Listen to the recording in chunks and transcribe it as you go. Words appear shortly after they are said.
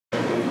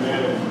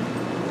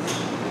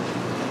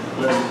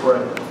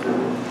pray.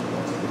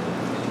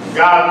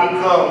 God, we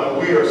come and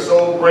we are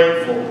so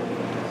grateful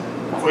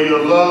for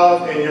your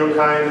love and your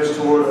kindness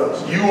toward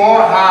us. You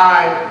are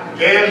high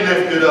and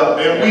lifted up,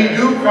 and we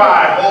do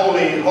cry,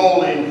 holy,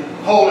 holy,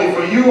 holy,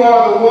 for you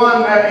are the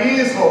one that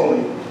is holy.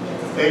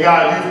 And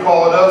God, you've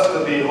called us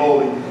to be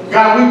holy.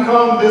 God, we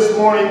come this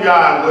morning,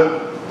 God, with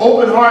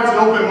open hearts and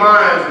open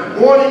minds,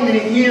 wanting to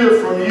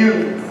hear from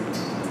you.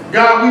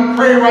 God, we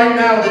pray right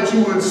now that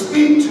you would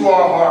speak to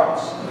our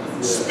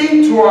hearts,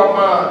 speak to our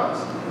minds,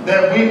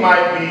 that we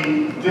might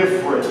be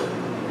different.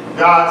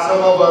 God,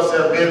 some of us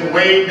have been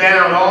weighed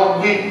down all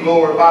week,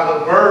 Lord, by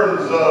the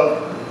burdens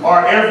of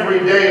our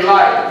everyday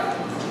life.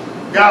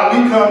 God,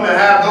 we come to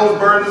have those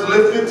burdens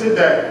lifted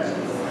today.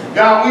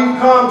 God, we've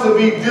come to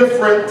be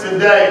different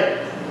today.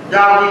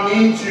 God, we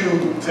need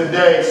you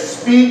today.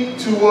 Speak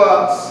to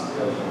us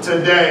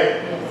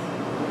today.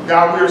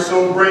 God, we are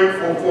so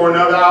grateful for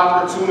another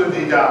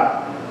opportunity,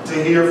 God,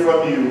 to hear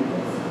from you.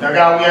 Now,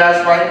 God, we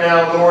ask right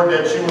now, Lord,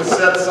 that you would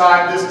set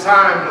aside this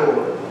time,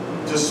 Lord,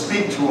 to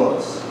speak to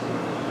us.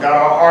 God,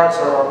 our hearts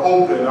are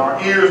open,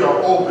 our ears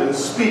are open.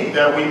 Speak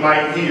that we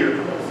might hear.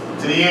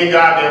 To the end,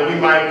 God, that we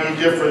might be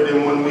different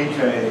than when we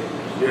came.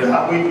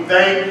 God, we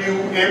thank you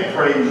and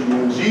praise you.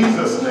 In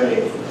Jesus'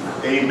 name,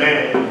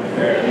 amen.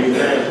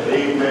 Amen.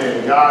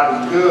 Amen.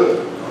 God is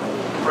good.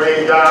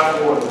 Praise God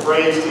for the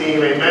praise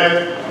team.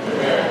 Amen.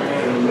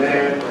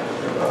 Amen.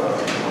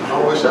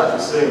 I wish I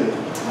could sing.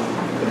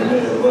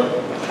 Amen. But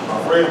my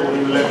friends won't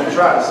even let me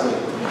try to sing.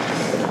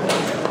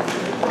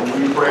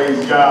 And we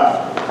praise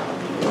God.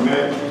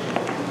 Amen.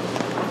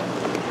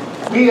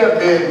 We have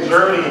been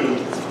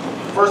journeying.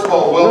 First of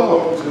all,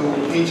 welcome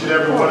to each and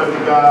every one of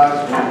you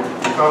guys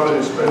for coming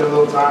and spending a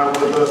little time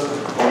with us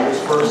on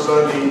this first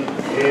Sunday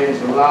in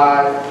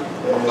July.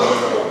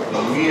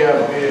 And we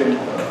have been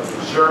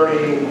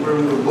journeying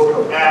through the book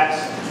of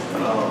Acts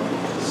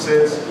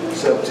since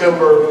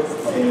September.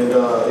 And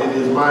it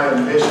is my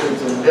ambition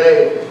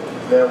today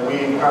that we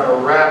kind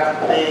of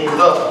wrap things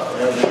up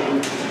as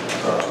we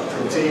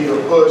continue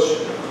to push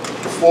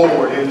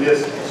forward in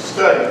this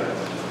study.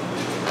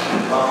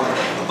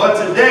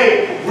 But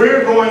today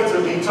we're going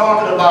to be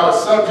talking about a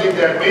subject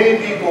that many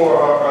people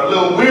are a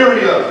little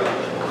weary of,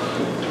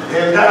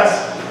 and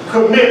that's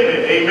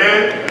commitment.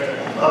 Amen.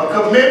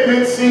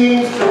 Commitment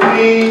seems to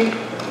be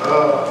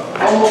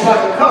almost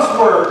like a cuss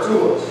word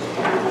to us.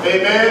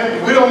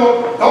 Amen. We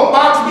don't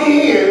box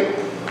me in.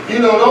 You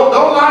know,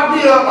 don't lock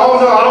me up. Oh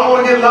no, I don't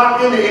want to get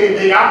locked into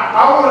anything.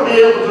 I want to be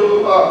able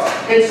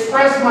to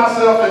express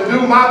myself and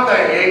do my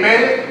thing.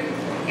 Amen.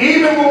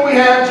 Even when we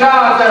have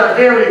jobs that are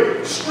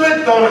very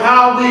strict on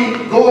how we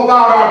go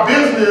about our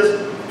business,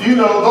 you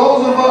know,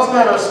 those of us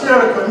that are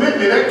scared of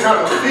commitment, that kind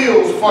of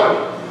feels funny.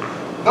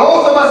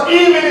 Those of us,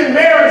 even in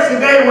marriage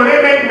today, when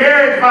they make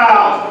marriage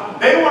vows,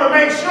 they want to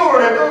make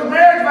sure that those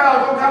marriage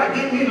vows don't kind of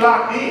get me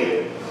locked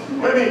in.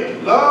 What do you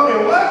mean? Love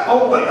and what?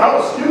 Oh, wait, oh,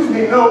 excuse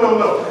me. No.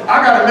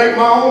 I got to make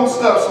my own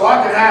stuff so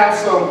I can have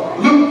some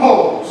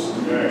loopholes.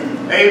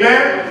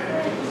 Amen?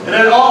 And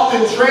that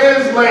often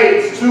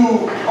translates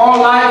to our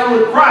life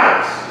with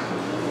Christ.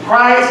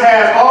 Christ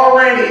has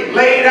already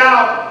laid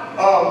out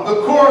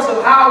the course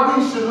of how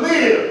we should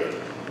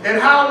live, and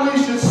how we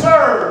should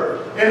serve,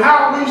 and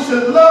how we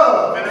should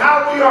love, and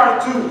how we are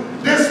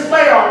to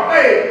display our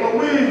faith, but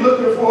we're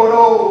looking for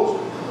those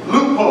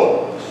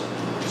loopholes.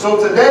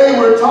 So today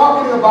we're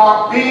talking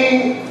about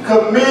being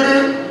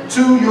committed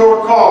to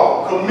your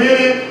call.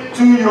 Committed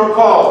to your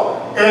call.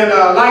 And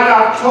like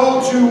I've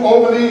told you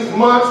over these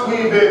months,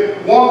 we've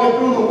been walking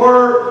through the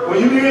Word. When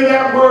you hear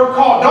that word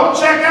call, don't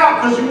check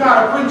out because you're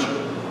not a preacher.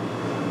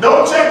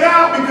 Don't check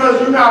out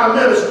because you're not a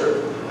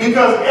minister.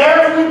 Because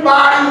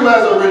everybody who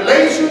has a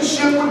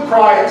relationship with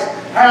Christ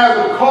has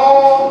a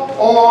call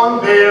on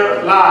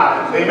their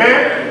lives.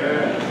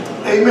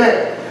 Amen?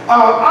 Amen.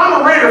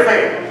 I'm a Raider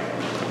fan.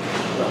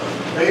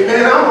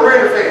 Amen. I'm a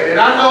Raider fan. And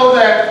I know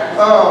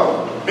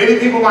that many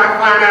people might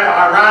find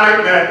that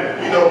ironic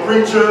that, you know,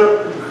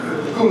 preacher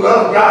who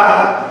love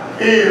God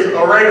is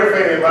a Raider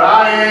fan, but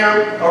I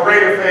am a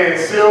Raider fan,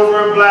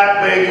 silver and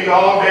black, baby,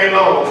 all day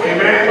long.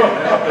 Amen?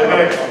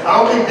 Amen. I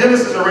don't think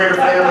Dennis is a Raider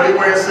fan, but he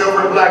wears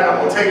silver and black. I'm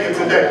going to take it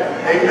today.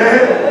 Amen?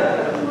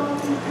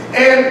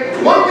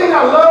 And one thing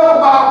I love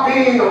about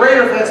being a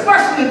Raider fan,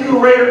 especially if you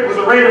was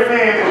a Raider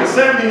fan in the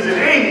 70s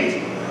and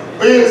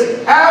 80s,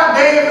 is Al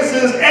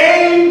Davis's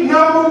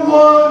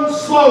 #1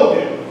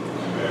 slogan.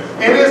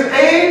 And his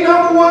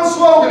 #1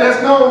 slogan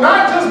that's known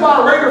not just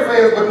by Raider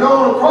fans, but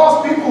known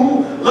across people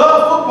who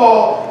love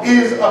football,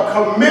 is a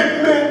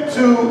commitment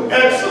to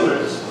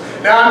excellence.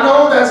 Now, I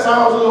know that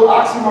sounds a little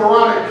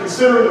oxymoronic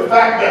considering the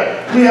fact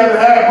that we haven't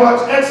had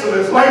much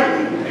excellence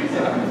lately.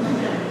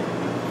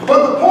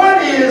 But the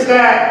point is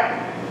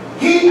that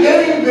he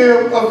gave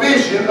them a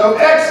vision of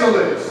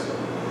excellence.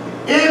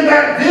 And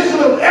that vision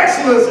of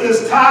excellence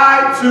is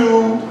tied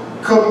to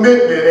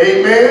commitment.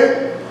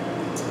 Amen?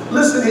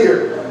 Listen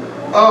here.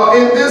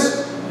 In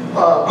this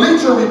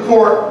Bleacher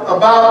Report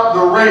about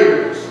the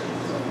Raiders,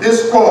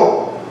 this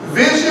quote,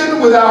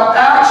 "Vision without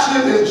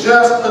action is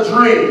just a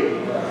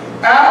dream.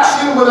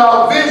 Action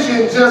without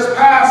vision just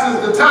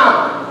passes the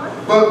time.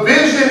 But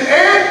vision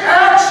and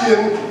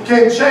action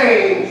can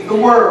change the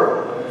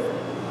world.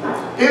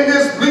 In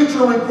this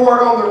Bleacher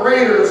Report on the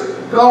Raiders,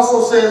 it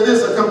also says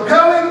this: a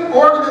compelling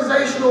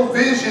organizational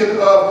vision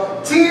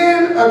of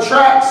 10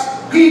 attracts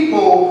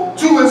people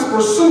to its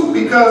pursuit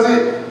because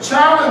it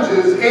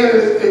challenges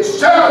and it's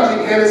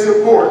challenging and it's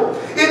important.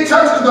 It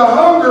touches the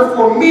hunger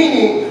for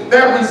meaning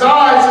that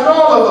resides in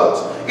all of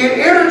us. It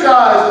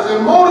energizes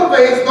and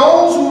motivates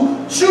those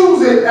who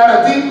choose it at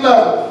a deep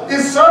level.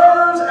 It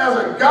serves as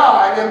a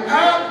guide and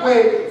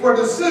pathway for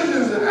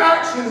decisions and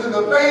actions in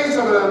the face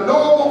of an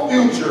unknowable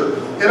future.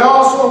 It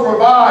also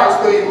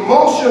provides the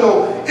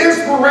emotional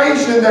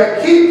inspiration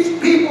that keeps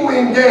people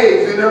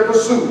engaged in their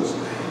pursuits.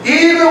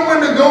 Even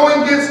when the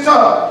going gets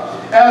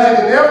tough, as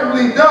it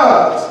inevitably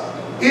does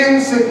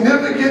in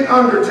significant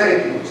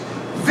undertakings.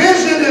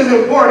 Vision is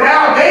important.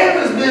 Al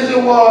Davis'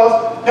 vision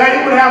was that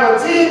he would have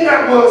a team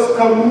that was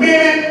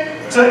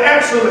committed to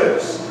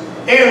excellence.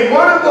 And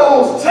one of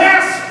those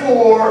tests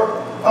for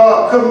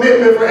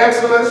commitment for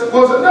excellence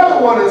was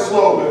another one of his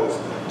slogans: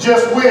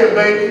 just win,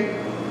 baby.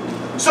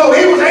 So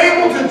he was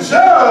able to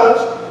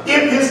judge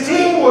if his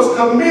team was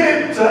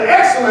committed to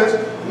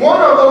excellence.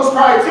 One of those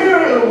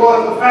criteria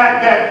was the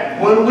fact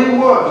that when we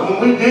won,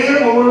 when we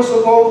did what we were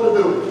supposed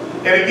to do.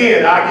 And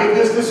again, I give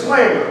this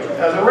disclaimer,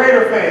 as a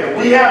Raider fan,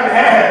 we haven't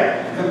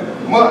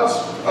had much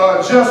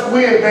just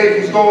win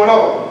babies going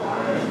on.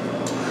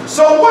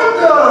 So what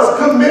does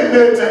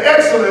commitment to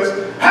excellence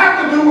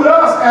have to do with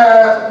us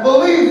as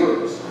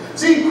believers?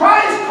 See,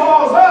 Christ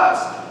calls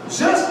us,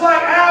 just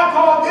like Al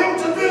called them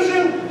to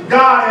vision,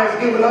 God has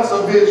given us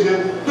a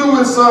vision through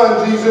his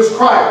son, Jesus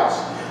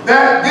Christ.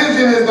 That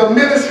vision is the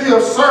ministry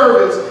of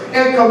service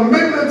and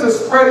commitment to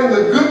spreading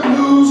the good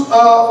news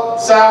of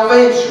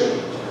salvation.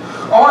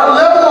 Our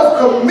level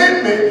of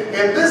commitment,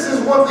 and this is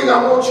one thing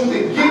I want you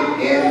to get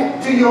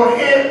into your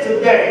head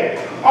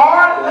today,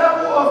 our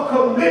level of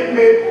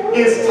commitment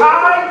is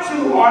tied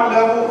to our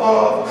level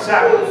of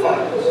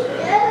sacrifice.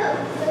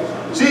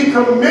 See,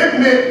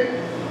 commitment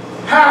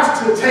has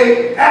to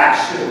take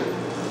action.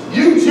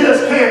 You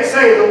just can't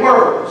say the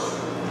words.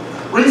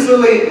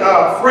 Recently,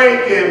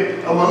 Frank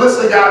and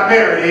Melissa got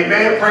married.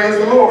 Amen. Praise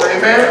the Lord.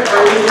 Amen.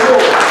 Praise the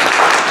Lord.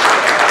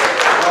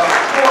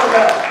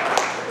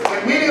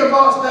 And many of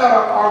us that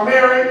are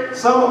married,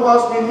 some of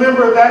us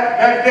remember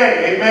that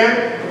day.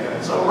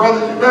 Amen. So,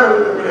 brothers, you better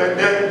remember that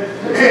day.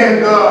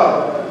 And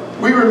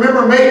we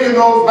remember making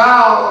those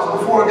vows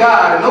before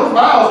God. And those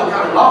vows are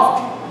kind of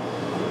lofty.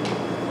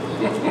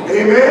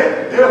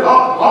 Amen. They're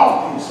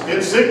lofty.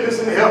 In sickness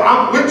and health,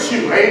 I'm with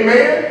you.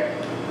 Amen.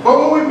 But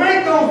when we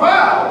make those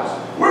vows,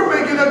 we're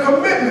making a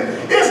commitment.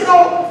 It's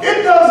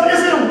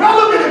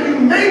irrelevant if you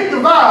make the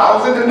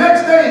vows and the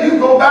next day you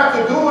go back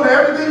to doing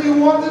everything you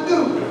want to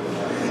do.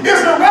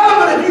 It's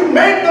irrelevant if you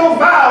make those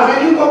vows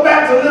and you go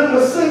back to living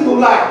a single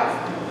life.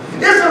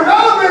 It's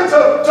irrelevant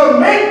to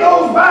make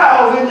those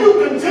vows and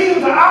you continue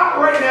to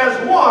operate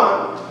as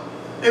one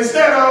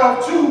instead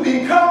of two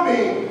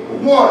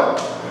becoming one.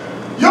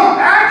 Your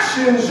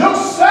actions, your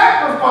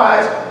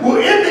sacrifice will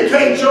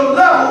indicate your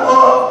level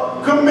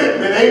of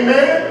commitment.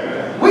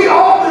 Amen. We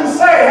often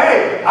say,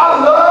 hey,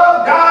 I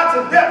love God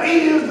to death.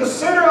 He is the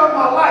center of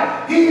my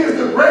life. He is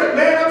the great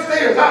man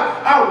upstairs.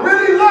 I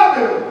really love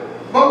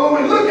him. But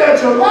when we look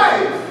at your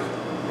life,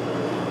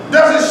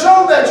 does it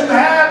show that you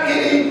have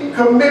any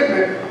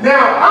commitment?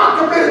 Now, I'm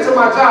committed to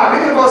my job.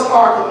 Many of us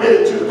are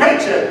committed to the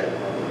paycheck.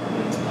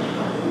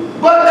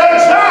 But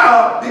that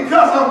job,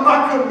 because of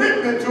my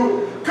commitment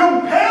to it,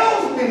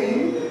 compels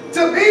me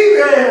to be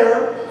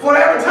there for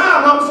every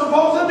time I'm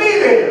supposed to be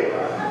there.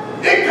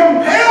 It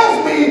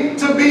compels me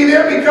to be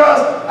there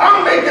because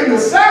I'm making the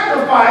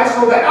sacrifice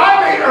so that I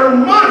may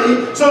earn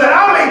money, so that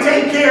I may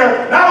take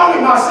care not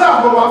only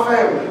myself but my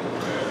family.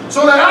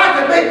 So that I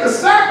can make the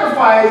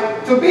sacrifice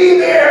to be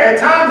there at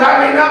times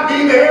I may not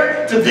be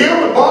there, to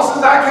deal with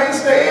bosses I can't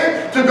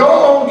stand, to go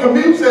on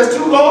commutes that's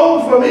too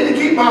long for me to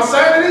keep my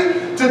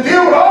sanity, to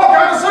deal with all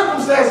kinds of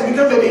circumstances,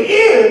 because at the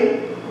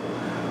end,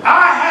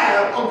 I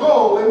have a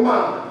goal in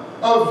mind,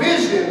 a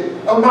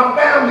vision of my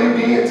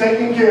family being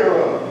taken care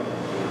of.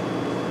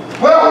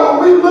 Well,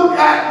 when we look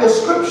at the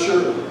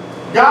scripture,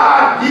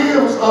 God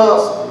gives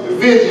us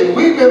vision.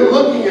 We've been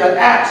looking at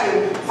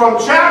action from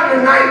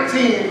chapter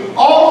 19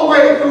 all the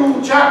way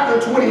through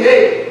chapter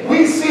 28.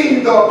 We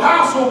see the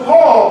Apostle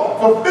Paul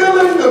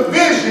fulfilling the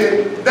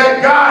vision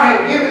that God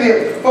had given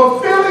him,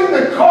 fulfilling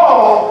the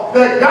call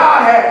that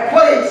God had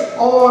placed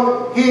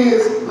on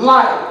his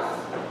life.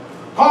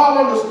 Paul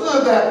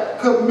understood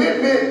that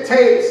commitment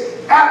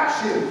takes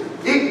action.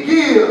 It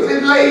gives,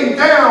 it lays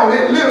down,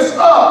 it lifts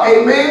up,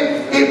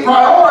 amen. It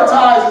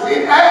prioritizes,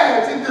 it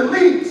adds, it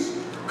deletes.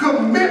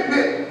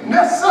 Commitment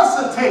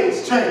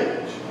necessitates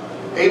change.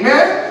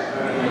 Amen?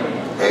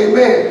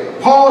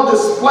 Amen. Paul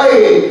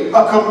displayed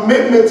a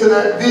commitment to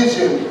that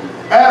vision.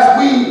 As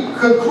we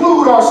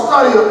conclude our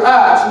study of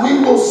Acts, we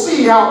will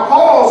see how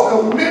Paul's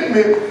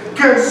commitment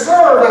can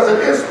serve as an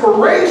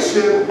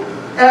inspiration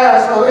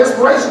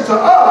to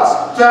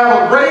us to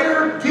have a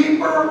greater,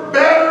 deeper,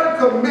 better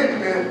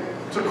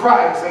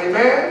Christ.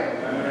 Amen?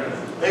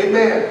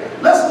 Amen.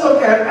 Let's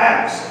look at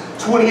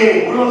Acts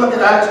 28. We're going to look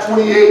at Acts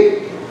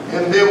 28,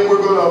 and then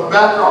we're going to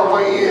back our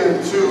way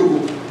into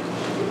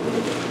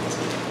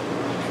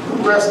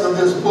the rest of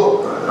this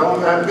book.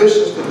 I'm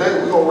ambitious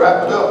today. We're going to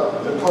wrap it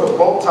up and put a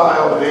bow tie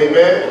on it.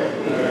 Amen?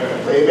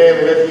 Amen.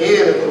 And at the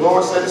end, if the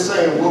Lord said the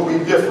same, we'll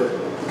be different.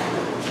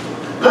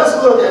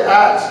 Let's look at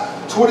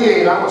Acts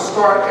 28. I'm going to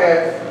start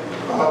at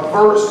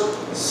verse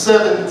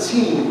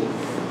 17.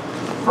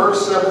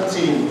 Verse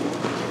 17.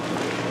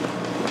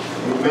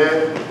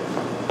 Amen.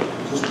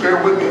 Just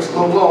bear with me. It's a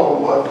little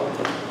long, but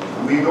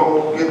we're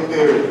going to get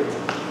there.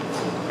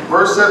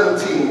 Verse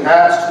 17,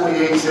 Acts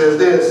 28 says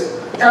this.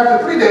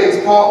 After 3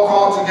 days, Paul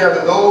called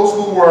together those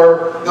who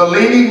were the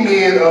leading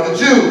men of the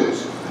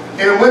Jews.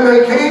 And when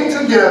they came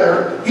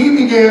together, he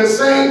began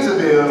saying to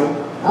them,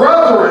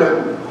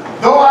 Brethren,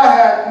 though I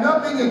had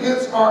nothing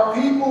against our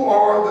people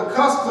or the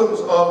customs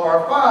of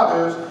our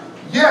fathers,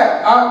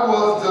 yet I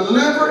was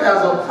delivered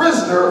as a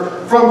prisoner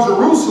from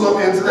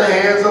Jerusalem into the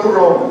hands of the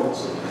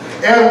Romans.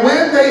 And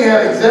when they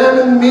had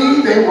examined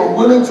me, they were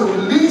willing to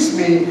release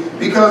me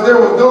because there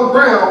was no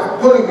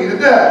ground for putting me to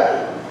death.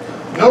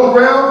 No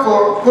ground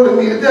for putting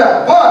me to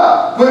death.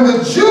 But when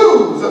the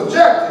Jews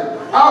objected,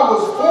 I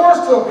was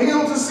forced to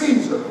appeal to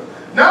Caesar.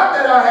 Not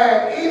that I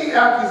had any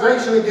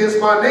accusation against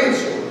my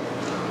nation.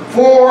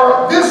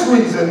 For this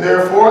reason,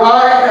 therefore,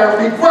 I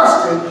am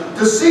requested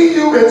to see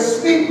you and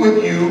speak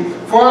with you,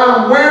 for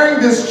I am wearing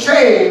this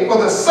chain for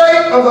the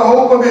sake of the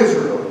hope of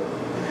Israel.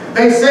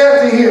 They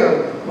said to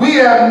him, We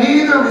have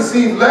neither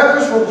received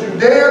letters from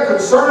Judea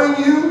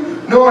concerning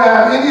you, nor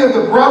have any of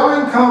the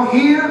brethren come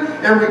here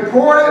and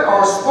reported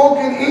or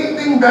spoken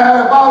anything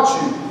bad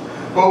about you.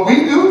 But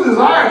we do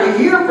desire to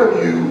hear from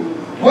you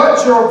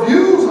what your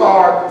views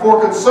are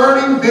for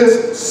concerning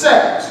this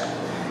sect.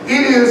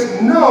 It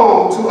is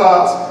known to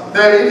us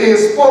that it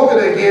is spoken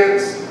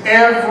against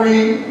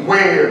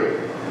everywhere.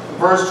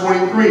 Verse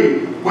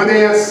 23, when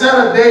they had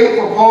set a date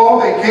for Paul,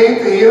 they came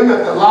to him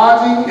at the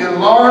lodging in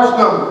large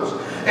numbers.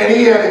 And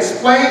he had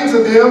explained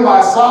to them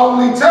by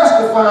solemnly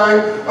testifying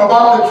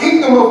about the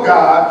kingdom of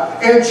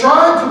God and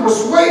trying to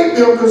persuade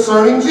them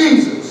concerning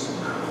Jesus,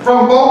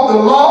 from both the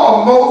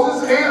law of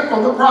Moses and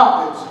from the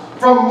prophets.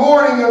 From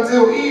morning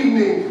until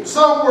evening,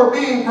 some were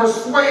being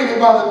persuaded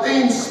by the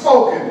things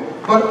spoken,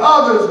 but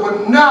others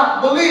would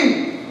not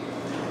believe.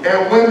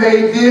 And when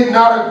they did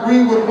not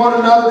agree with one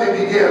another,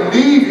 they began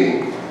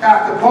leaving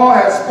after Paul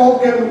had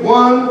spoken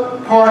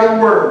one parting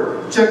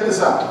word. Check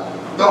this out.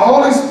 The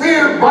Holy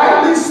Spirit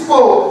rightly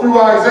spoke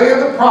through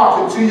Isaiah the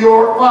prophet to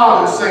your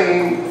fathers,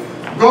 saying,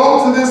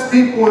 Go to this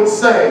people and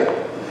say,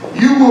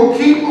 You will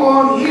keep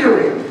on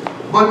hearing,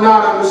 but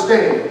not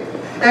understand.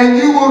 And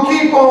you will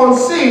keep on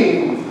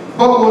seeing,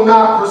 but will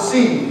not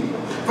perceive.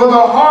 For the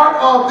heart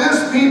of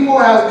this people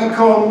has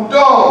become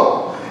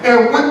dull,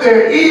 and with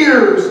their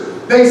ears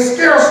they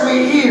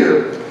scarcely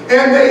hear,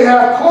 and they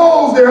have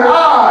closed their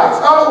eyes.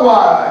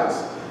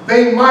 Otherwise,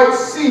 they might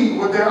see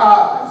with their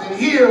eyes, and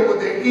hear with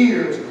their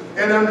ears,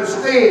 and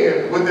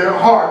understand with their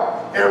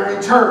heart, and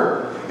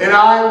return, and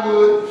I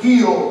would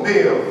heal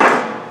them.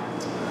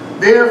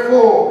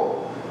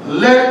 Therefore,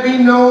 let it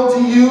be known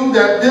to you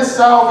that this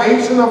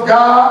salvation of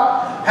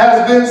God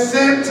has been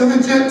sent to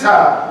the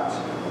Gentiles.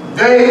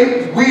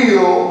 They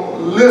will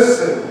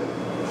listen.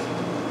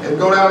 And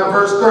go down to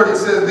verse 30, it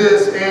says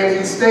this, And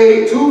he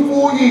stayed 2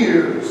 full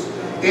years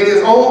in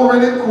his own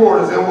rented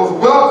quarters, and was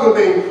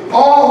welcoming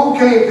all who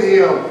came to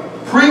him,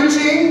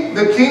 preaching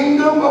the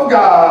kingdom of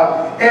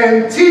God,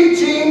 and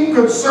teaching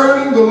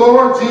concerning the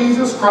Lord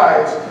Jesus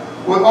Christ,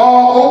 with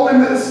all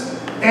openness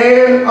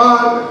and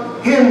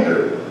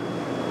unhindered.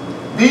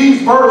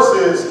 These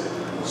verses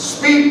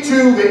speak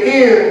to the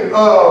end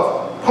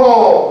of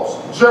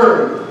Paul's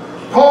journey.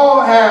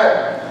 Paul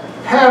had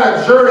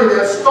a journey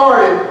that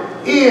started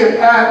in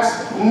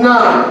Acts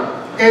 9.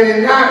 And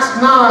in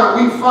Acts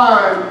 9, we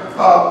find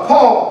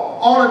Paul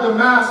on a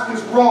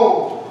Damascus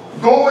road,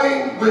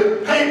 going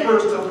with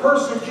papers to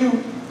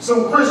persecute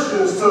some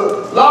Christians, to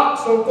lock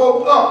some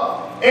folk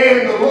up.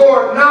 And the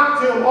Lord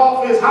knocked him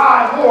off his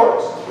high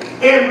horse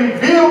and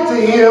revealed to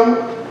him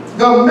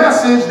the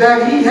message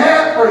that he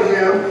had for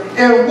him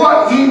and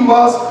what he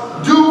must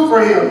do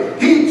for him.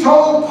 He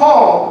told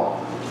Paul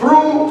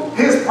through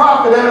his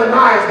prophet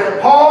Ananias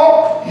that,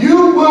 Paul,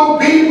 you will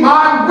be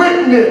my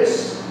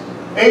witness.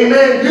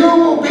 Amen. You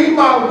will be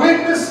my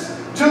witness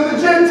to the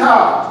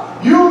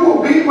Gentiles. You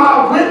will be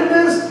my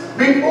witness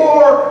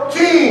before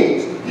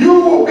kings. You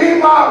will be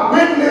my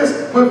witness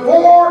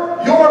before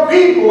your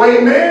people.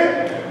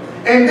 Amen.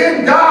 And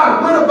then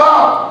God went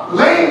about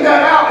laying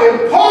that out,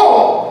 and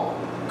Paul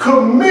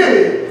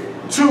committed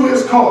to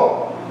his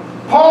call.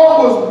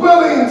 Paul was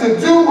willing to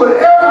do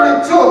whatever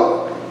it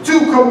took to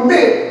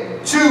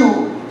commit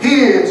to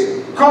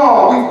his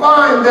call. We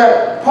find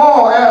that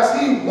Paul,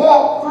 as he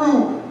walked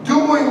through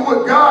doing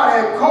what God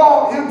had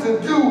called him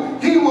to do,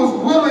 he was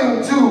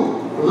willing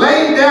to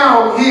lay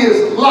down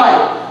his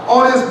life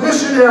on his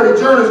missionary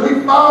journeys.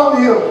 We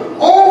found him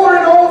over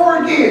and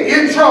over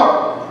again in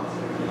trouble.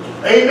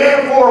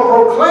 Amen.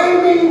 For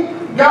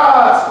proclaiming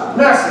God's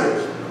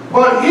message,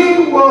 but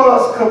he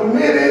was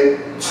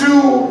committed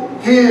to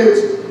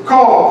his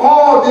call.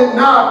 Paul did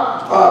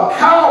not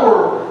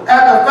cower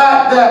at the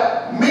fact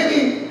that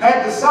many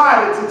had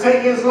decided to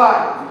take his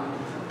life.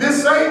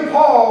 This same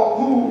Paul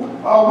who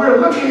we're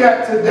looking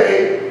at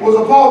today was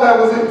a Paul that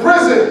was in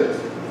prison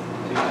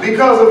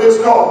because of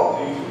his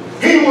call.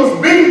 He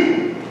was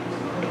beaten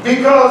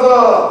because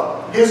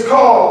of his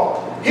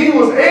call. He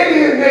was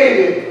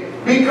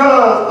alienated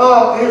because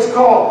of his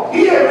call.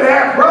 He even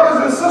had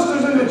brothers and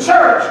sisters in the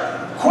church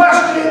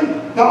question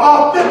the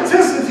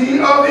authenticity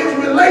of his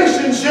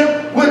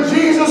relationship with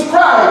Jesus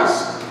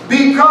Christ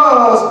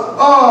because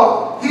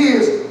of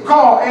his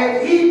call.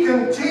 And he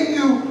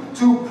continued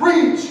to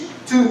preach,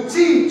 to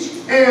teach,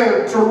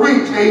 and to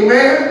reach.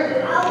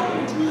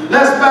 Amen.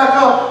 Let's back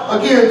up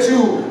again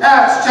to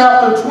Acts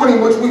chapter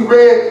 20, which we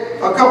read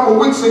a couple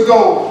weeks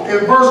ago.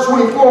 In verse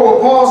 24, where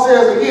Paul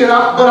says again,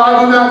 but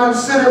I do not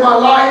consider my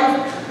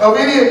life of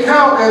any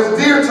account as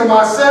dear to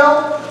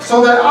myself,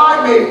 so that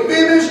I may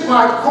finish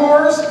my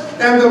course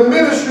and the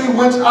ministry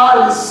which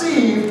I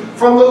received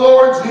from the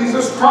Lord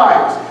Jesus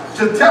Christ,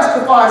 to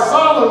testify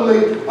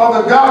solemnly of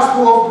the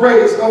gospel of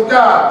grace of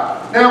God.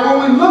 Now,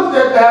 when we looked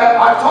at that,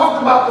 I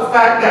talked about the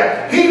fact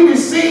that he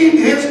received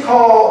his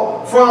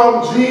call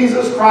from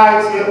Jesus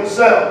Christ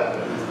himself.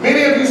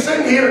 Many of you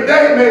sitting here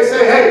today may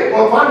say, hey,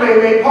 well, my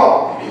name ain't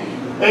Paul.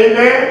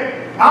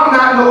 Amen. I'm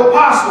not no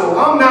apostle.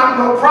 I'm not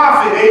no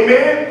prophet.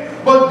 Amen.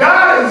 But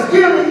God has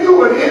given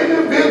you an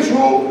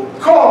individual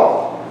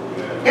call.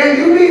 And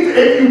you need to,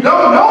 if you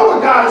don't know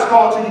what God has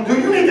called you to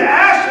do, you need to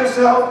ask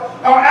yourself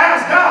or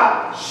ask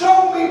God,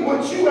 show me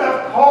what you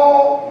have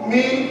called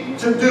me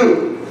to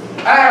do.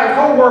 I had a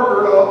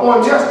co-worker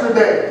on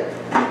yesterday.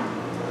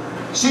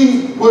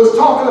 She was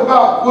talking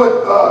about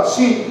what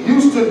she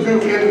used to do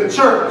in the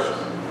church.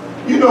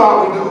 You know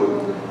how we do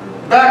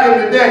it. Back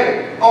in the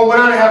day, when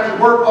I didn't have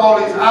to work all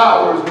these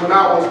hours, when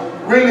I was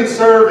really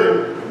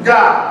serving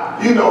God.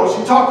 You know,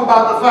 she talked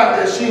about the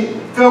fact that she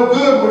felt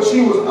good when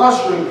she was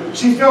ushering.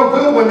 She felt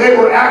good when they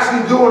were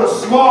actually doing a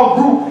small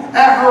group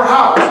at her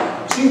house.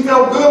 She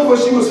felt good when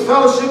she was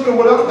fellowshipping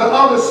with the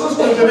other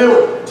sisters and they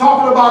were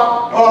talking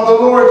about the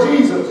Lord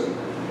Jesus.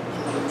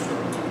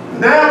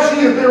 Now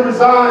she has been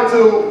resigned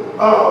to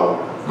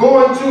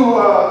going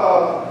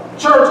to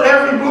church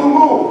every blue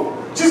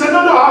moon. She said,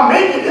 no, I'll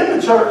make it in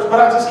the church,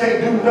 but I just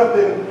can't do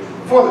nothing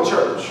for the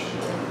church.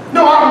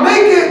 No, I'll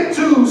make it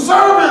to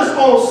service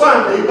on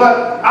Sunday,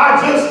 but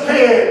I just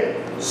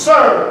can't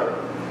serve.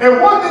 And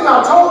one thing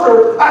I told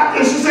her,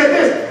 and she said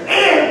this,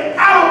 and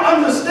I don't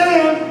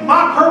understand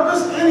my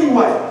purpose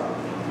anyway.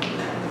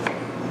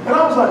 And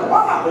I was like,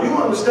 wow, you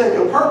understand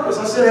your purpose?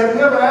 I said, have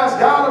you ever asked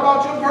God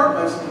about your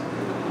purpose?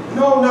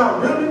 No,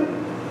 not really.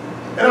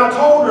 And I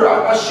told her,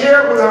 I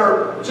shared with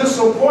her just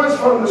some points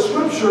from the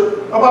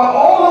scripture about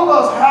all of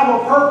us have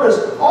a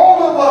purpose.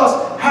 All of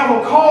us have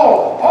a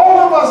call. All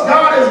of us,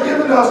 God has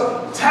given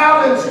us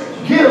talents,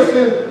 gifts,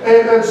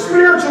 and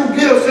spiritual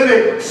gifts and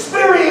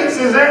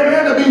experiences,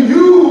 amen, to be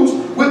used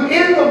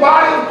within the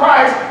body of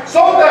Christ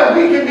so that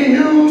we can be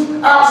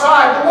used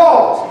outside the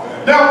walls.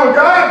 Now, what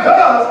God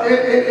does,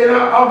 and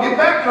I'll get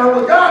back to her,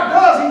 what God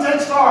does, he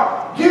takes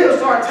our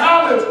gifts, our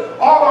talents,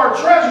 all our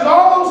treasures,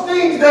 all those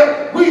things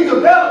that we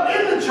develop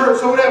in the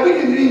church so that we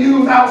can be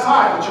used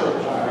outside the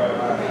church.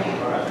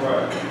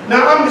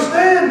 Now,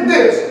 understand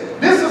this.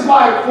 This is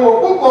like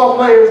for football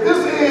players,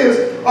 this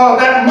is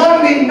that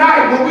Monday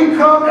night when we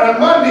come,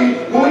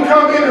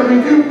 in and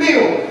review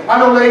film. I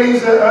know,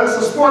 ladies, it's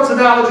a sports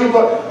analogy,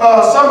 but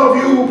some of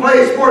you who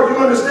play sports, you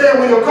understand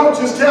when your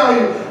coaches tell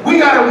you, we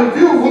got to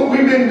review what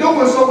we've been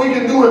doing so we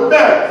can do it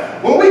better.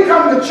 When we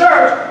come to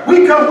church,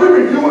 we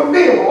review a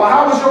film. Well,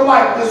 how was your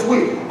life this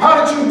week?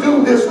 How did you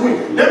do this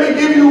week? Let me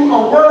give you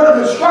a word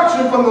of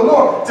instruction from the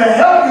Lord to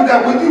help you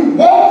that when you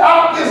walk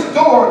out this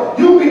door,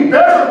 you'll be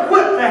better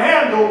equipped to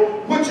handle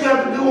what you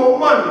have to do on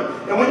Monday.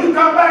 And when you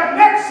come back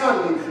next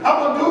Sunday, I'm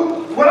going to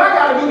do what I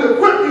got to do to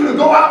equip you to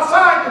go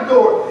outside the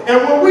door.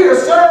 And when we are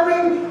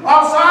serving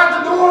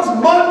outside the doors,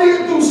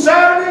 Monday through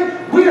Saturday,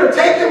 we are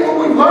taking what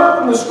we've learned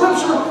from the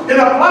scripture and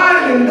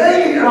applying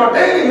it in our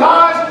daily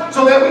lives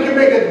so that we can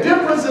make a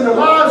difference in the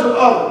lives of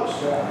others.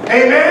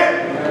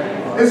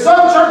 Amen? In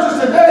some churches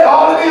today,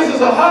 all it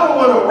is a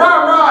huddle and a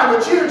rah-rah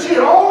and a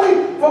cheer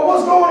only for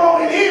what's going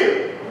on in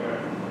here.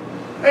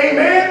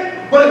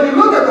 Amen? But if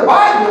you look at the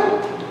Bible,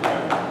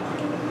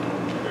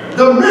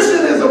 the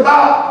mission is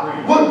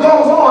about what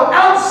goes on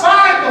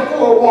outside the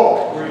four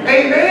walls.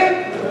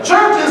 Amen?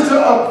 Church is to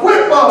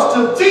equip us,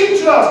 to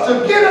teach us,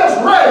 to get us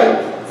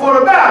ready for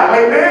the battle.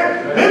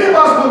 Amen? Many of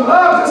us would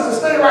love just to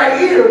stay right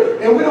here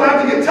and we don't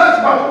have to get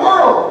touched by the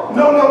world.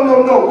 No.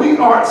 We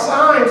are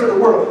assigned to the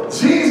world.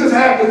 Jesus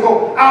had to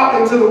go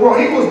out into the world.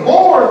 He was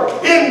born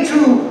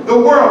into the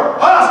world.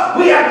 Us,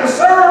 we have to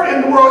serve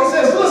in the world. He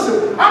says,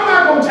 listen, I'm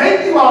not going to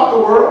take you out the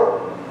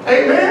world.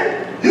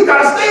 Amen? You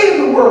got to stay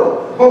in the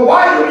world. But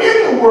while you're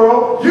in the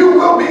world, you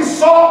will be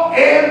salt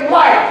and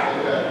light.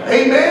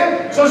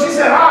 Amen? So she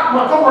said,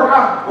 my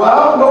coworker, well,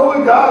 I don't know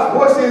what God's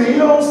voice is. He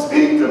don't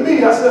speak to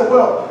me. I said,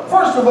 well,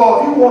 first of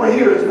all, if you want to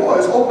hear his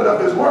voice, open up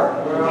his word.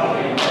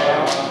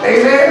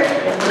 Amen.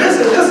 This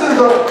is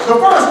the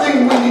first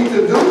thing we need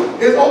to do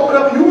is open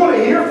up. You want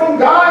to hear from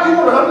God? You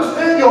want to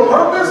understand your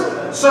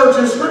purpose? Search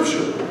in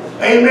Scripture.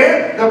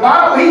 Amen. The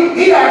Bible,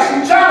 he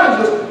actually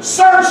challenges us.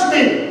 Search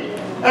me.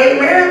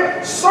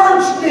 Amen.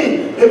 Search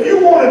me. If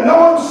you want to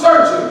know him,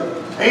 search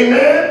him.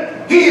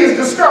 Amen. He is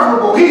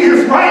discoverable. He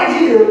is right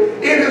here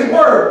in his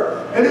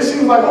word. And then she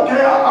was like,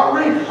 okay, I'll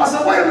read. I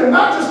said, wait a minute,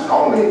 not just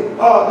only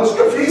the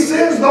scripture. He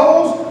sends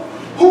those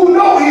who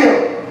know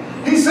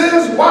him. He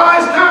sends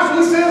wise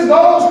counsel. He sends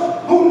those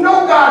who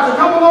know God to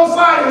come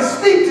alongside and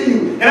speak to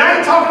you. And I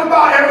ain't talking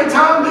about every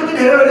time Dick and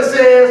Harry that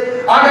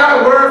says, I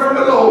got a word from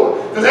the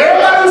Lord. Because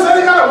everybody who says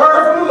they got a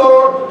word from the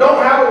Lord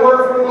don't have a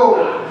word from the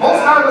Lord.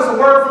 Most times it's a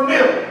word from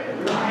them.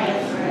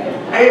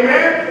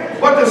 Amen.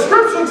 But the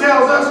scripture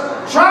tells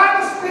us, try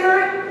the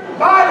Spirit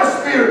by the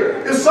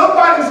Spirit. If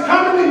somebody's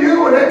coming to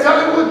you and they're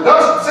telling you what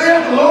thus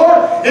saith the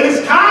Lord, and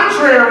it's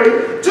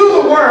contrary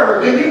to the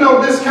word, then you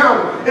know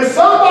discount it. If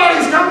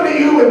somebody's coming to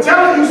you and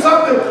telling you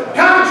something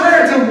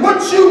contrary to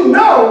what you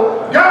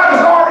know God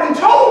has already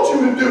told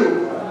you to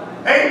do,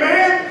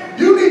 amen,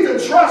 you need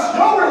to trust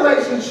your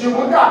relationship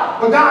with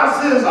God. But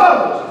God sends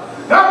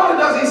others. Not only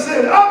does he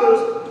send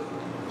others,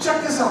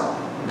 check this out.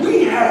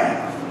 We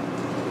have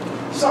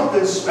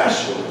something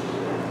special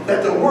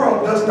that the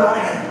world does not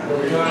have.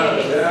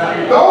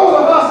 Those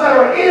of us that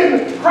are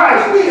in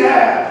Christ, we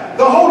have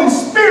the Holy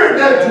Spirit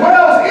that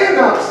dwells in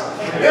us.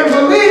 And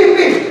believe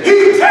me,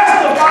 he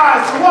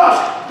testifies to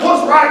us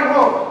what's right and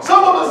wrong.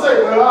 Some of us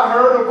say, well, I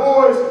heard a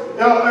voice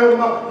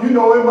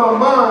in my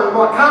mind.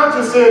 My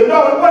conscience said,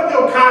 no, it wasn't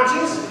your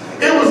conscience.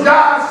 It was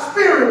God's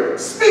Spirit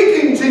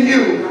speaking to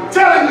you,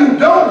 telling you,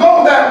 don't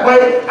go that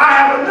way. I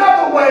have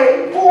another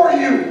way for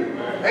you.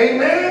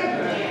 Amen.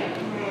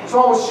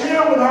 So I was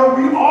sharing with her,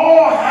 we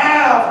all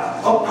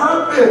have a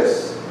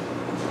purpose.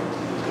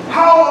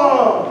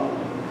 How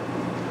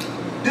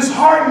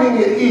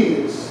disheartening it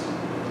is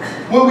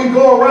when we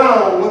go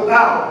around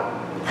without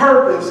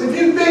purpose. If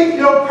you think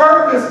your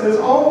purpose is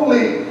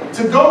only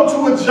to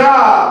go to a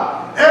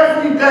job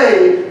every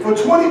day for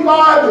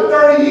 25 to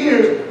 30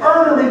 years,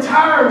 earn a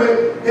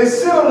retirement, and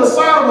sit on the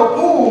side of a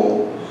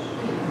pool,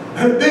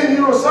 then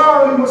you're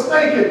sorely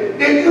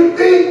mistaken. If you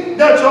think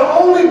that your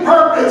only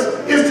purpose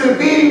is to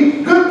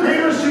be good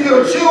parents to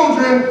your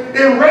children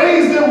and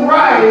raise them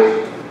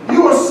right,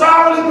 you are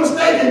sorely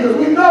mistaken, because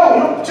we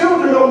know your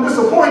children don't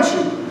disappoint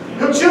you.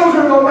 Your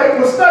children don't make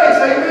mistakes,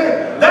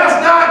 amen?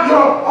 That's not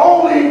your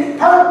only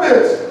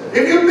purpose.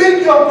 If you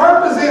think your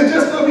purpose is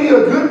just to be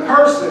a good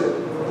person,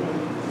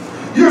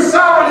 you're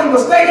sorely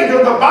mistaken,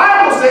 because the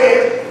Bible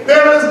says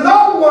there is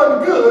no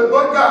one good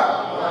but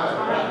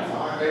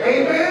God.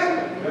 Amen?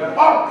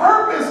 Our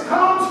purpose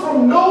comes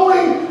from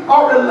knowing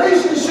our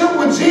relationship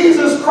with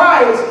Jesus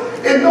Christ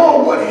and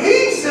knowing what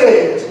he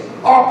says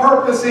our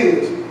purpose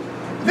is.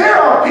 There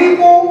are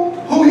people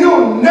who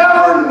you'll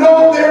never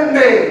know their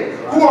name,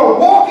 who are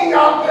walking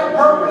out their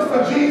purpose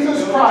for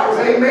Jesus Christ.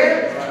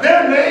 Amen.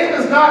 Their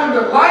name is not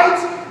in the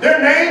lights.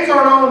 Their names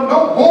aren't on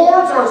no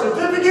boards or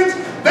certificates.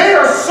 They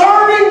are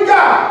serving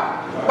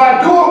God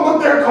by doing what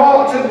they're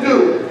called to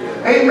do.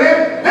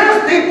 Amen.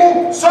 There's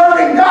people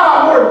serving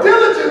God more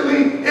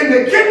diligently in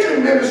the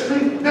kitchen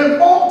ministry than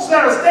folks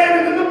that are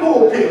standing in the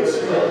pulpits.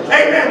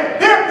 Amen.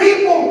 There are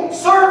people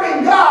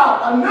serving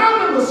God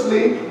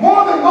anonymously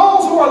more than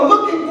those who are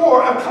looking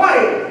for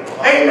acclaim.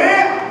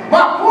 Amen.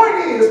 My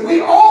point is, we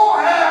all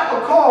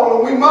have a call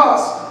and we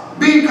must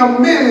be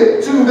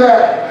committed to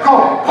that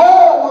call.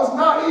 Paul was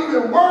not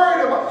even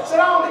worried about, he said,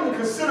 I don't even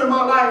consider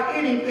my life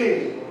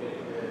anything.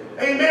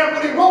 Amen.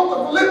 When he wrote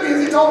the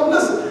Philippians, he told them,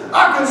 listen,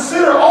 I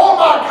consider all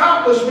my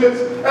accomplishments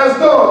as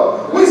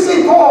done. We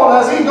see Paul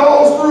as he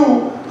goes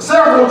through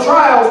several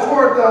trials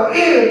toward the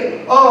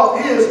end of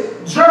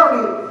his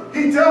journey.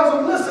 He tells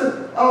them,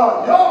 listen,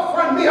 y'all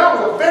friend me, I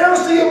was a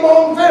Pharisee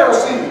among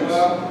Pharisees.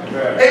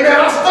 Amen.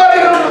 I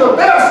studied under the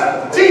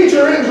best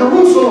teacher in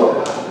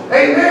Jerusalem.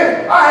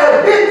 Amen. I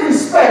had big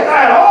respect.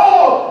 I had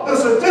all the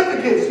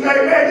certificates.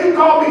 Amen. You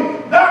call me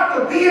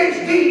Dr.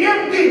 PhD,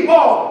 MD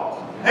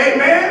Paul.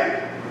 Amen.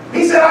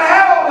 He said, I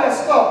have all that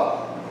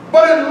stuff.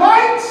 But in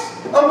light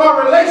of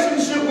my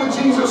relationship with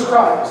Jesus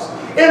Christ,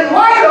 in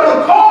light of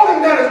the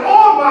calling that is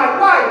on my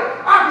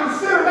life, I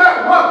consider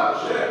that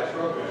rubbish. Yes,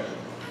 okay.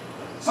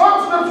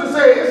 Some scriptures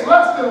say it's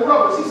less than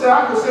rubbish. He said,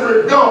 I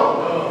consider it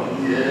dung.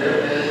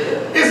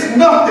 It's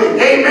nothing.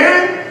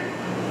 Amen?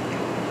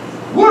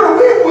 What are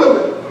we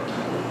willing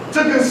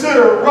to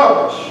consider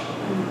rubbish?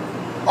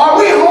 Are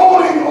we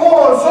holding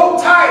on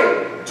so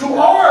tight to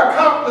our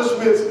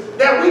accomplishments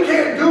that we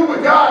can't do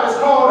what God has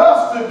called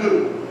us to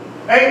do?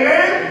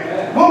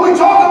 Amen? When we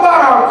talk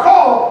about our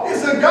call,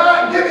 it's a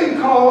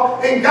God-given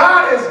call, and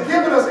God has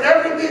given us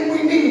everything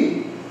we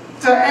need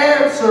to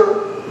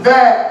answer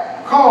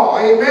that call.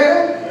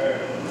 Amen?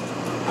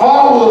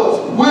 Paul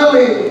was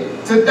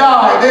willing to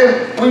die.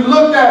 Then we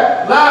looked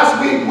at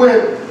last week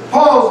when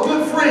Paul's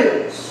good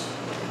friends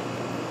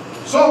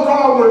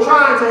so-called were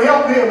trying to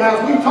help him,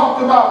 as we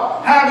talked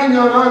about having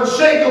an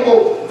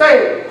unshakable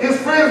faith. His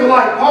friends were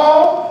like,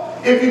 Paul,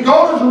 if you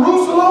go to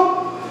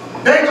Jerusalem,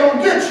 they're going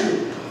to get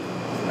you.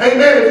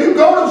 Amen. If you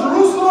go to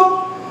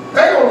Jerusalem,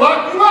 they're going to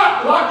lock you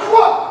out, lock you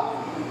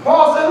up.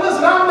 Paul said,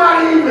 listen, I'm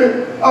not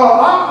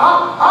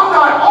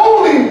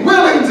only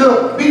willing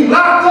to be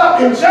locked up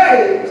in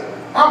chains,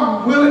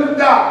 I'm willing to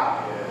die.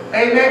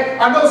 Amen.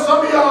 I know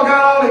some of y'all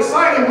got all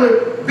excited when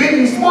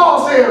Biggie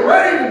Small said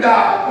ready to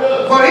die,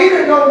 but he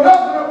didn't know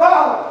nothing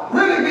about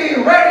really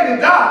being ready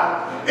to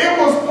die. It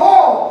was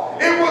Paul.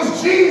 It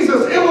was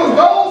Jesus. It was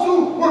those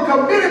who were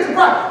committed to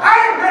Christ.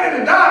 I ain't ready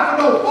to die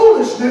for no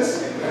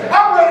foolishness.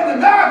 I'm ready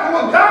to die for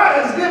what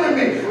God has given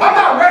me. I'm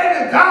not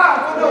ready to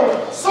die for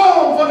no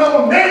soul, for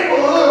no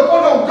neighborhood, for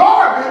no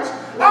garbage.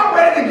 I'm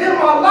ready to give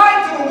my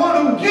life to the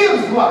one who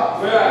gives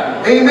life.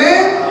 Yeah.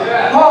 Amen?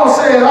 Yeah. Paul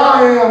said,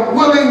 I am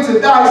willing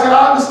to die. He said,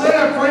 I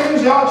understand,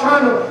 friends, y'all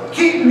trying to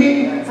keep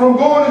me from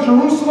going to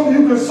Jerusalem.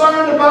 You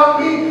concerned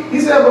about me.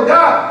 He said, but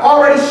God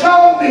already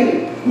showed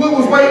me what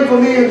was waiting for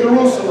me in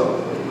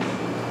Jerusalem.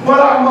 But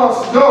I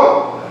must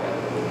go.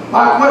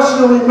 My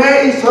question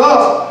remains to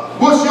us,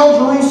 what's your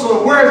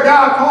Jerusalem? Where is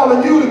God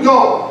calling you to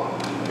go?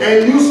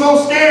 And you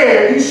so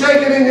scared, you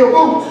shaking in your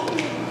boots.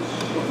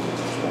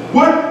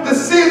 What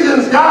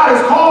decisions God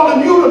is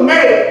calling you to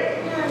make,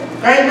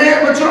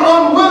 amen, but you're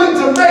unwilling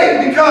to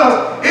make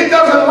because it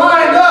doesn't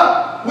line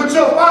up with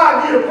your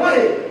 5-year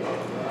plan.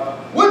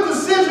 What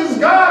decisions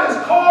God is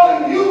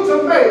calling you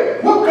to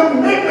make, what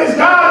commitments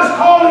God is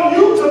calling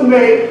you to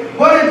make,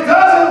 but it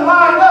doesn't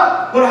line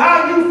up with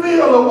how you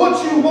feel or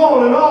what you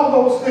want and all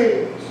those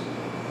things.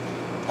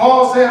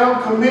 Paul said,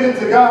 I'm committed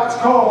to God's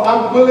call.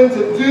 I'm willing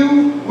to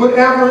do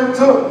whatever it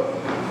took.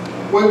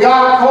 When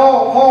God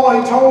called Paul,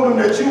 he told him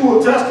that you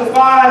will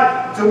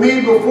testify to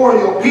me before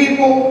your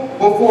people,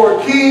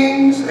 before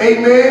kings,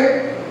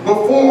 amen,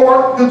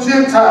 before the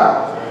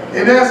Gentiles.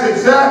 And that's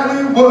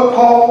exactly what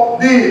Paul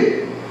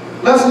did.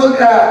 Let's look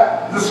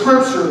at the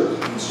scriptures.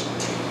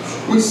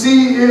 We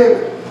see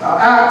in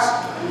Acts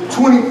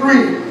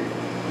 23,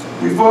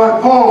 we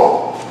find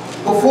Paul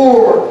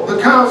before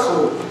the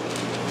council.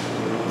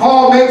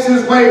 Paul makes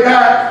his way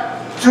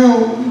back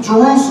to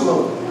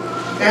Jerusalem.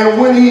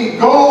 And when he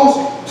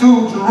goes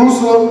to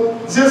Jerusalem,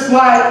 just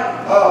like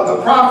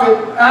the prophet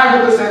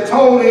Agabus had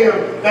told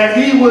him that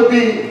he would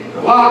be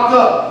locked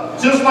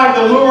up. Just like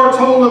the Lord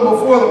told him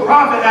before the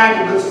prophet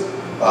Agabus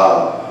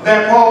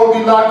that Paul would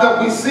be locked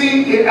up. We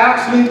see it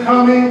actually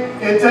coming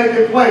and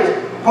taking place.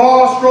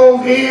 Paul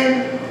strolls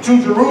in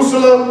to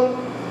Jerusalem.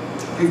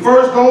 He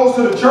first goes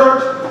to the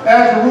church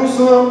at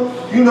Jerusalem.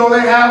 You know,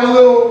 they have a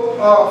little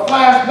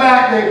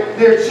flashback.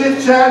 They're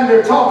chit-chatting.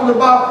 They're talking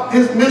about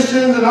his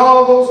missions and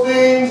all those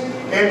things.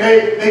 And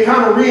they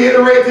kind of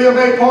reiterate to him,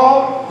 hey,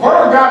 Paul,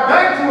 word got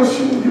back to us.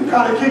 You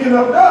kind of kicking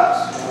up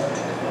dust.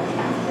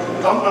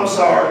 I'm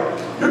sorry.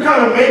 You're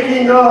kind of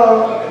making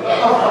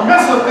a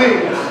mess of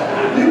things.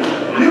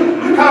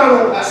 You kind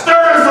of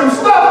stirring some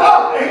stuff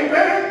up,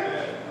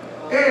 amen?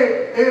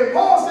 And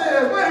Paul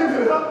says, wait a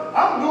minute,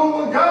 I'm doing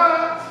what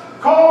God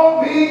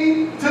called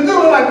me to do.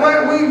 They're like,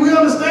 wait, we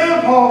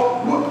understand,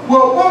 Paul.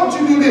 Well, why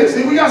don't you do this?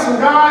 See, we got some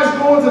guys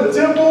going to the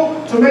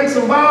temple to make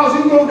some vows.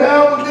 You go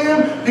down with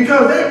them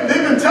because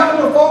they've been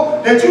telling the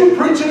folk that you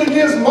preaching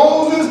against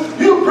Moses,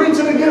 you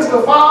preaching against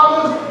the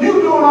fathers,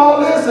 you doing all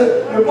this.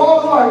 And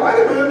Paul's like,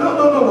 wait a minute,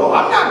 no.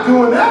 I'm not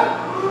doing that.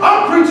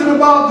 I'm preaching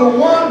about the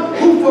one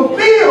who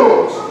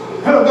fulfills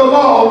the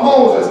law of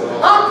Moses.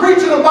 I'm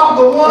preaching about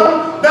the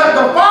one that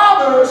the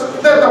fathers,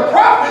 that the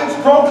prophets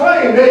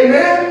proclaimed.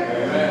 Amen?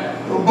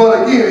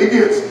 But again, it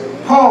gets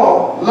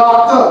Paul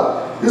locked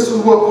up. This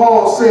is what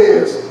Paul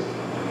says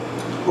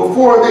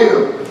before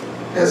them.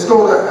 Let's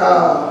go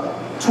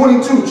to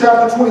 22,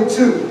 chapter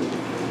 22.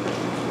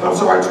 I'm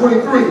sorry,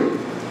 23.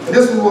 And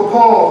this is what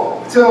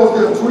Paul tells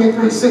them,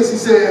 23:6. He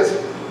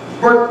says,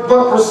 but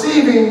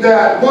perceiving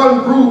that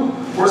one group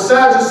were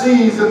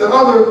Sadducees and the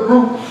other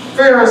group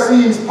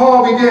Pharisees,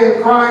 Paul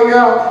began crying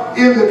out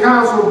in the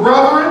council,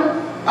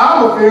 brethren,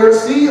 I'm a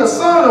Pharisee, a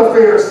son of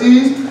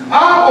Pharisees.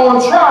 I'm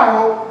on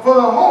trial for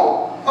the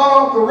hope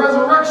of the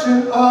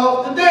resurrection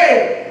of the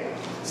dead.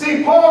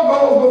 See, Paul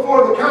goes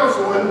before the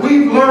council, and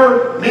we've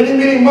learned many,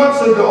 many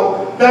months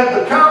ago that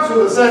the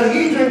council, the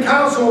Sanhedrin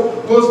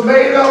council, was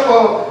made up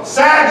of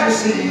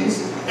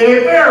Sadducees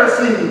and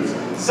Pharisees.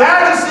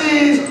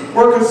 Sadducees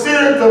were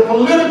considered the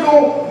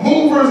political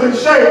movers and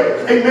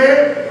shakers,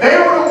 amen? They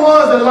were the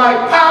ones that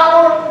liked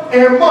power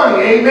and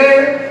money,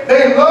 amen?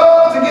 They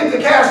loved to get the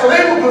cash, so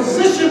they would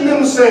position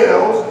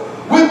themselves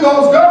with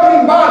those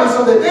governing bodies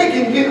so that they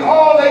can get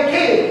all they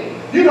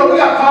can. You know, we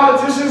got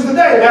politicians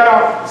today that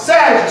are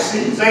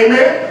Sadducees,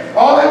 amen?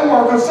 All they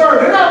are concerned,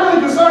 they're not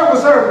really concerned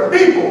with serving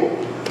the people.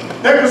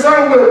 They're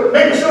concerned with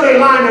making sure they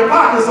line their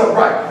pockets up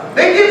right.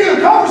 They give you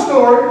a cover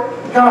story.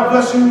 God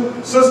bless you,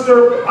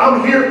 sister,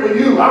 I'm here for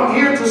you. I'm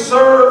here to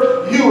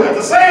serve you. At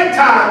the same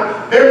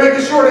time, they're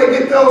making sure they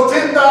get those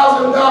 $10,000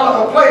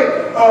 a plate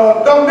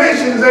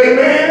donations,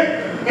 amen?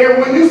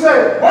 And when you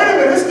say, wait a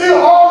minute, it's still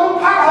all them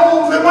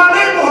potholes in my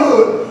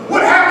neighborhood.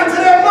 What happened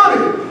to that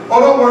money? Oh,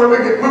 don't worry,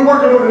 we're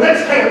working on the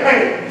next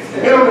campaign.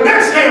 And on the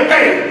next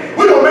campaign,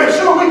 we're going to make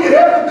sure we get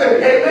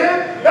everything.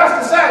 Amen?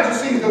 That's the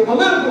Sadducees, the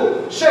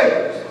political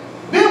shakers.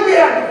 Then we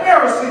had the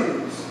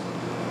Pharisees.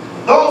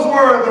 Those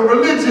were the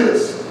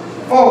religious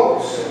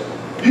folks.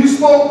 You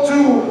spoke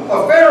to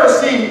a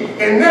Pharisee,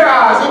 in their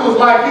eyes, it was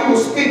like you were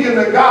speaking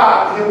to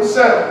God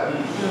himself.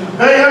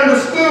 They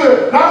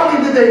understood, not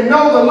only did they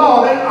know the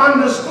law, they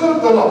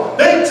understood the law.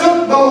 They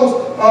took those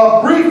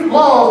brief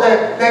laws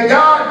that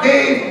God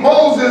gave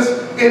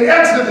Moses in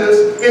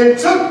Exodus and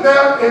took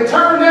them and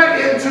turned that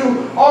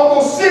into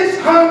almost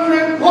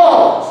 600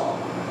 laws.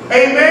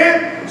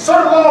 Amen?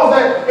 Certain laws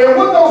and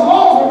what those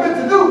laws were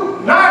meant to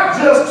do, not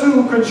just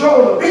to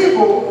control the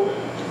people,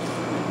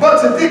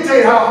 but to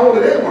dictate how holy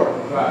they were.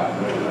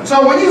 Right.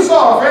 So when you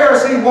saw a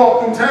Pharisee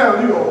walk through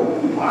town, you go,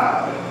 oh,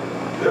 wow,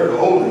 they're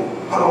holy.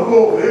 I don't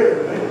go over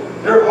there.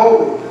 They're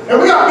holy.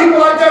 And we got people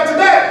like that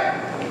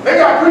today. They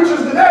got preachers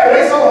today.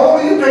 They so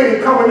holy you can't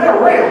even come in their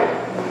realm.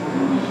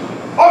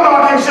 Oh no,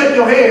 I can't shake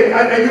your hand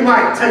and you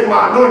might take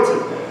my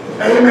anointing.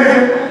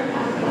 Amen.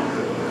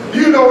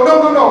 You know,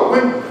 no.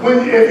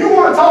 If you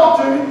want to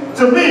talk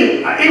to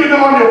me, even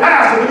though I'm your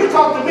pastor, when you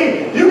talk to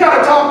me, you got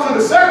to talk to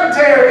the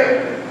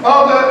secretary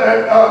of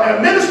the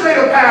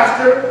administrative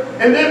pastor,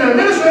 and then the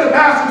administrative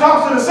pastor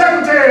talks to the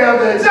secretary of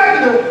the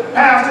executive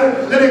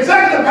pastor, then the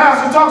executive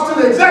pastor talks to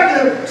the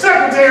executive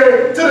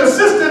secretary, to the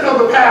assistant of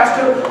the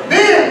pastor.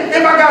 Then,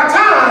 if I got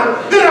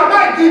time, then I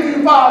might give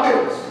you 5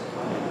 minutes.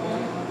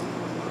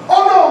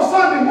 Oh no,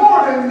 Sunday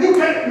morning, you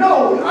can't,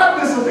 no, I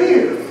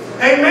disappeared.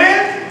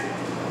 Amen?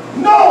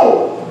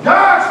 No,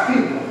 God's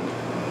people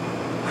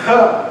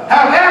have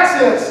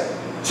access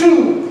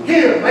to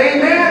him,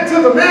 amen,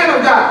 to the man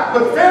of God.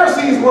 But the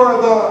Pharisees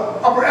were the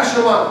upper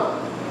echelon,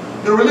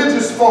 the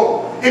religious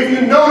folk. If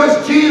you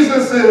notice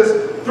Jesus'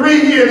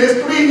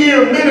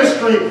 3-year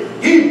ministry,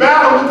 he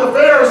battled with the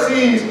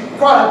Pharisees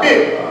quite a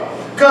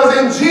bit. Because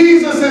in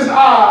Jesus'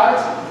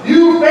 eyes,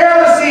 you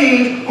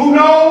Pharisees who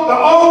know the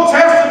Old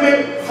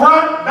Testament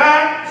front,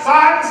 back,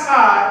 side to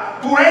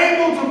side, who are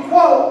able to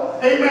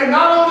quote, amen,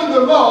 not only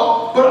the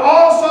law, but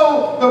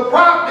also the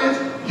prophets,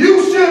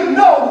 you should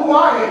know who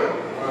I am.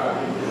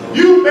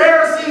 You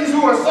Pharisees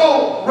who are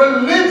so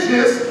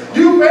religious,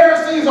 you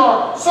Pharisees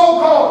are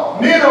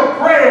so-called men of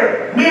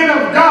prayer, men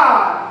of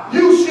God,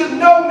 you should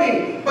know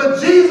me.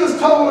 But Jesus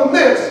told them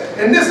this,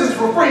 and this is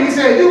for free. He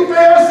said, you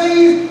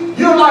Pharisees,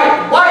 you're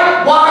like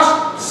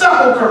whitewashed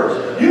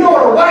sepulchres. You know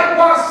what a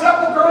whitewashed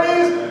sepulchre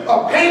is?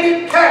 A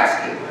painted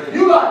casket.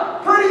 You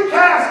like pretty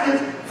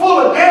caskets full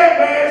of dead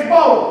man's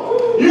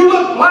bones. You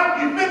look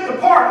like you fit the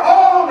part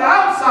all on the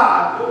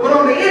outside, but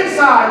on the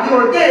inside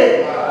you're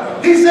dead.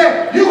 He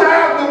said, you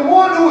have the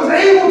one who is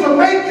able to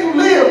make you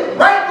live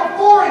right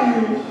before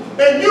you,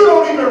 and you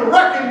don't even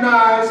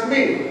recognize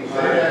me.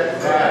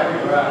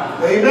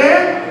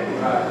 Amen?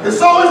 And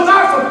so it's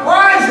not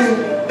surprising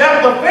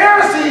that the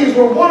Pharisees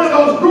were one of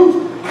those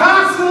groups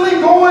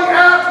constantly going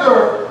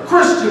after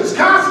Christians,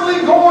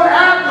 constantly going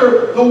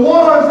after the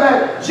ones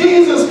that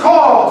Jesus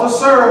called to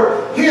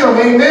serve him.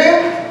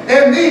 Amen?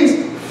 And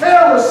these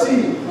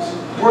Pharisees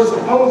were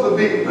supposed to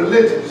be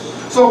religious.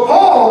 So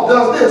Paul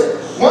does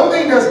this. One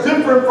thing that's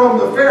different from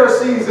the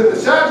Pharisees and the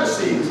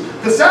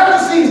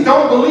Sadducees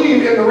don't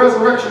believe in the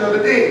resurrection of the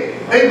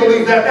dead. They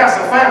believe that that's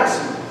a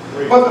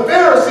fantasy. But the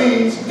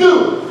Pharisees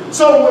do.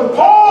 So when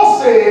Paul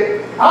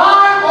said,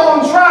 I'm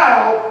on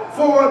trial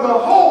for the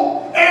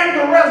hope and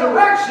the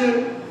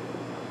resurrection,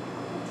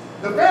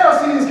 the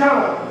Pharisees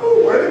kind of,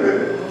 ooh, wait a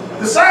minute.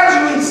 The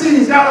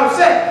Sadducees got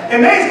upset,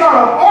 and they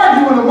started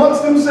arguing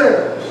amongst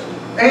themselves.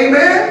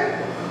 Amen?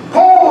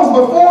 Paul was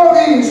before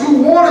these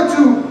who wanted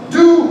to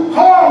do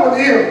harm with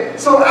him.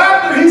 So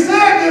after he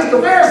said this,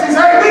 the Pharisees,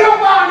 hey, we don't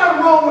find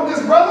nothing wrong with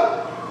this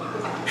brother.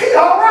 He's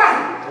all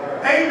right.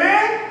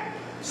 Amen?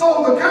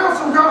 So the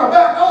council kind of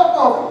backed off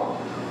of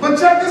him. But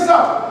check this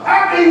out.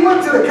 After he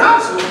went to the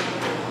council,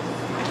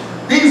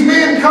 these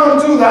men come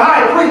to the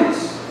high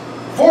priest,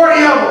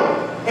 40 of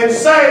them, and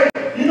say,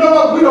 you know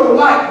what, we don't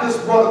like this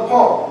brother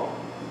Paul.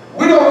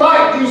 We don't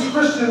like these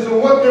Christians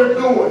and what they're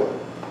doing.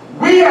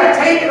 We have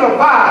taken a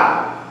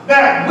vow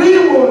that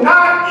we will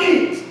not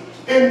eat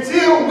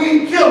until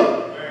we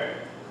kill him.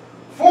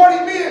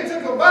 40 men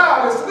took a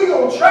vow that we're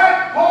going to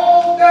track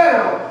Paul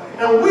down,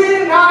 and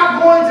we're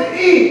not going to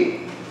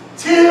eat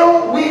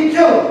till we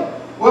kill him.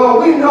 Well,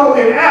 we know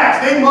in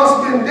Acts they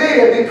must have been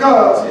dead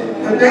because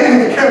they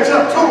didn't catch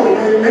up to him.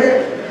 Amen.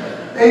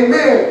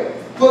 Amen.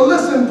 But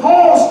listen,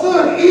 Paul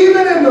stood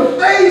even in the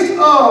face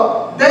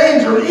of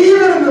danger,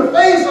 even in the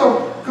face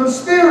of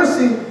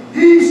conspiracy.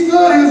 He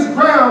stood his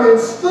ground and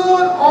stood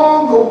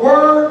on the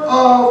word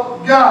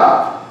of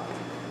God.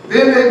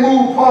 Then they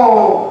moved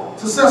Paul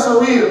to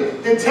Caesarea.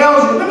 It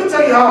tells you, let me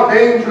tell you how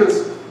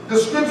dangerous the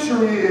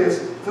scripture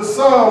is to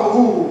some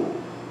who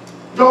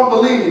don't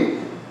believe.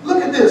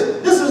 Look at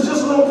this. This is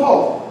just little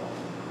Paul.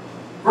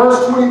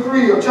 Verse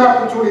 23 of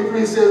chapter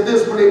 23 says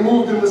this. When they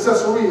moved him to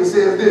Caesarea, it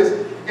says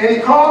this. And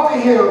he called to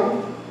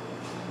him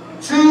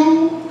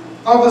 2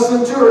 of the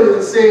centurions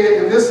and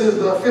said, and this is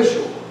the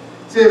official,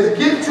 It says,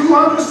 get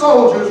 200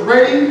 soldiers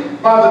ready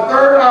by the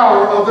 3rd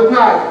hour of the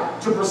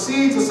night to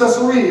proceed to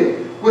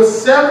Caesarea with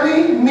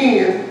 70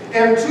 men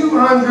and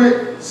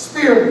 200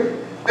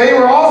 spearmen. They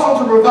were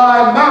also to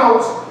provide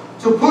mounts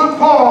to put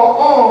Paul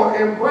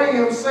on and bring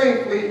him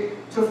safely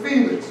to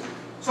Felix.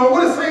 So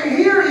what it's saying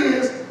here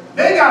is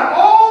they got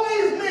all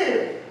these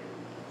men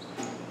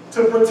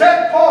to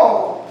protect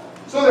Paul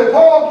so that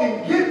Paul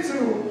can get to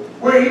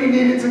where he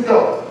needed to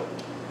go.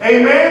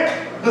 Amen?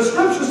 The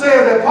scripture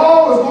says that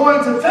Paul was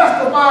going to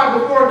testify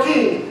before a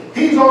king.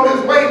 He's on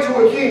his way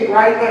to a king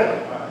right now.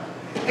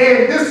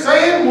 And this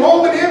same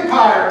Roman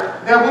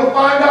Empire that we'll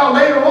find out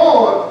later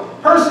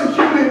on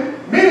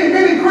persecuted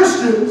many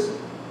Christians.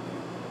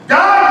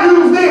 God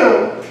used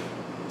them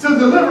to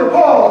deliver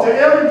Paul to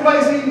every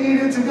place he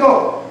needed to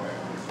go.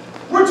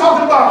 We're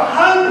talking about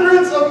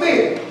hundreds of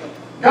men.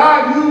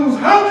 God used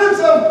hundreds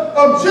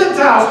of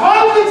Gentiles,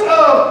 hundreds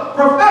of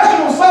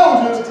professional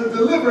soldiers to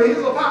deliver his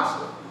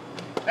apostle.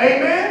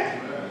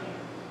 Amen?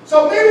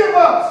 So many of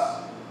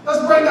us, let's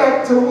bring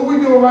that to what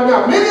we're doing right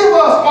now. Many of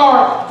us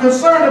are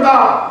concerned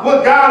about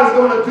what God is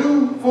going to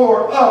do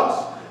for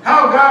us,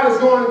 how God is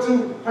going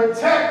to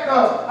protect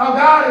us, how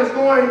God is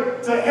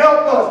going to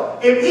help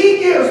us. If he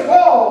gives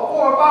Paul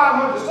 400 or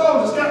 500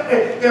 soldiers,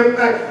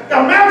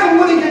 imagine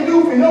what he can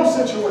do for your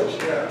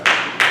situation.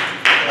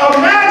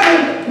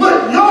 Imagine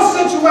what your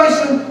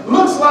situation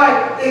looks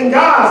like in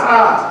God's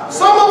eyes.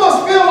 Some of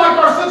us feel like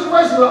our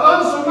situations are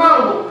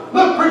unsurmountable.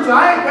 Look, preacher,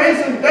 I ain't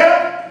facing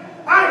death.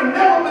 I ain't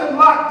never been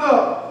locked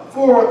up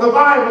for the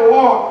Bible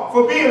or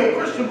for being a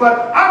Christian,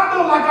 but I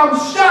feel like I'm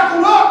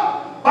shackled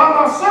up by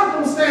my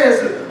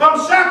circumstances. I'm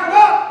shackled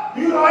up,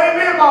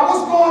 amen, by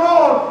what's going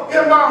on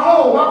in my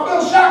home. I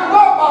feel shackled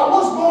up by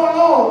what's going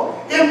on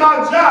in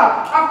my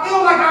job. I feel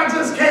like I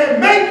just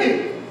can't make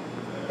it.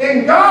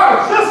 And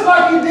God, just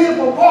like he did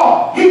for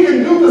Paul, he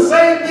can do the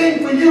same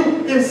thing for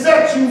you and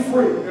set you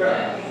free.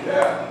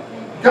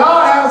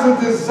 God has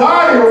a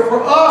desire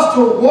for us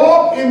to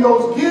walk in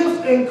those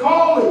gifts and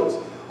callings.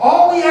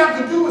 All we have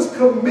to do is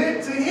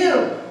commit to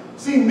him.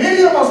 See,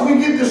 many of us, we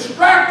get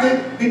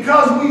distracted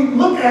because we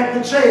look at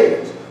the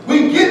change.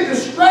 We get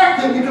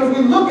distracted because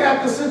we look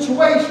at the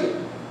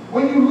situation.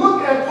 When you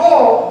look at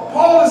Paul,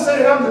 Paul is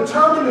saying, I'm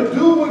determined to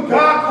do what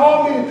God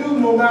called me to do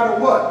no matter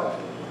what.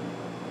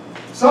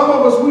 Some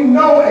of us, we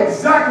know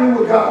exactly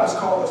what God has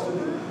called us to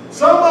do.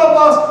 Some of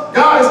us,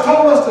 God has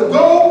told us to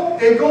go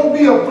and go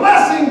be a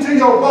blessing to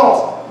your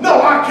boss.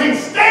 No, I can't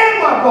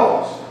stand my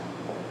boss.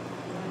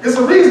 It's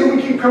the reason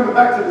we keep coming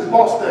back to this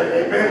boss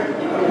thing,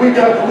 amen, week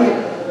after week.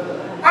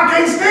 I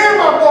can't stand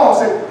my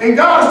boss. And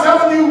God is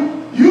telling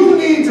you, you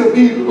need to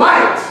be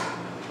light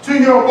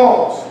to your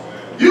boss.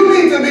 You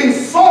need to be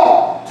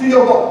salt to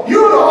your boss.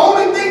 You're the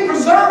only thing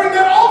preserving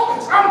that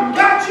office. I've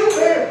got you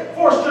there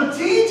for a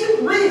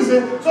strategic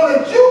reason so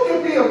that you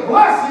can be a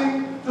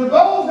blessing to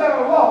those that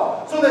are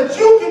lost, so that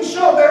you can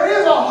show there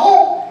is a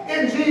hope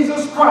in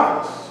Jesus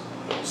Christ.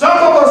 Some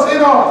of us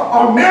in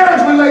our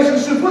marriage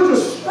relationships, we're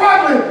just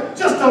struggling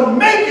just to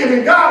make it,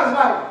 and God is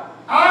like,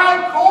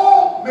 I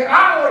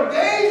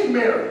ordained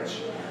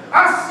marriage.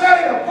 I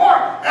set it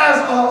apart as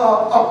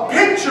a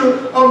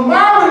picture of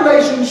my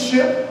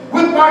relationship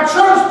with my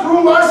church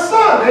through my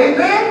son.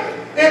 Amen?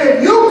 And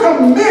if you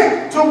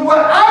commit to what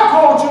I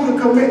called you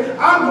to commit,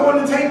 I'm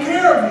going to take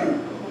care of you.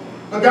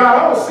 But God,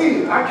 I don't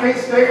see it. I can't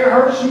stand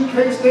her. She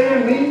can't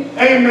stand me.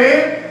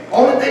 Amen?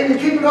 Only thing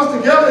that's keeping us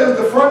together is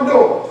the front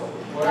door.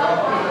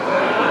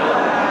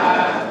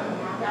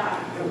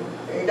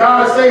 And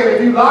God is saying,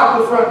 if you lock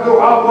the front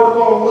door, I'll work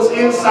on what's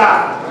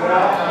inside.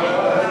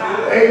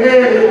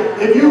 Amen.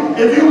 If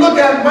you look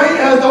at me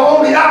as the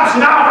only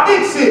option, I'll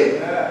fix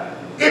it.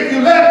 If you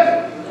let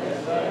me.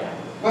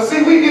 But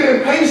see, we get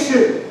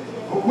impatient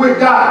with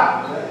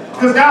God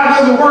because God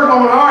doesn't work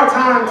on our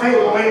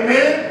timetable.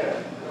 Amen.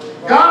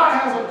 God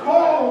has a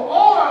call on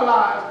all our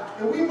lives,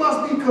 and we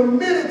must be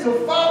committed to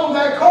follow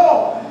that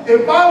call.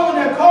 And following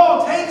that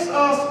call takes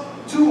us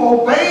to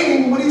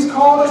obeying what he's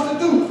called us to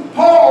do.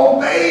 Paul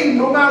obeyed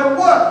no matter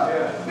what.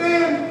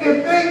 Then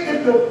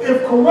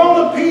if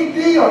Corona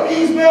PD or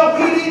Eastvale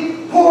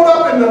PD pulled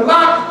up in the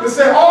lot and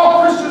said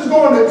all Christians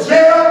going to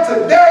jail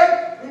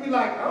today, we'd be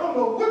like, I don't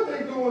know what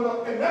they're doing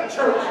up in that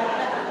church.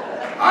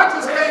 I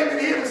just came in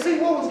here to see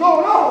what was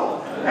going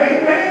on.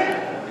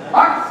 Amen.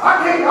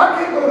 I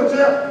can't go to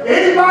jail.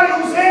 Anybody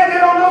who said they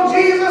don't know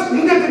Jesus,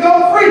 you get to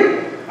go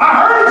free.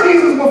 I heard of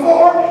Jesus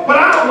before, but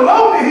I don't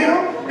belong to him.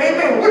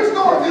 Amen. Which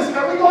door is this?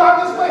 Can we go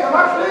out this way? Am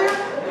I clear?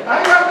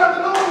 I ain't got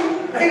nothing on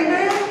you.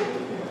 Amen.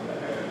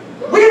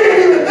 We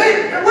didn't even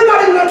think, we're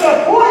not even at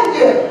that point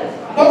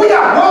yet. But we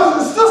got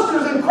brothers and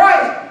sisters in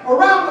Christ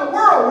around the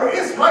world where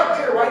it's right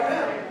there, right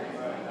now.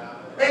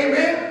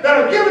 Amen.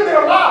 That are giving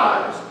their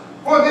lives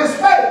for this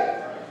faith.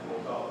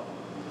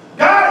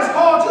 God has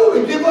called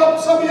you to give up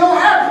some of your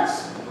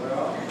habits.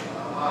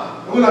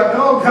 And we're like,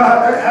 no,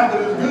 God, that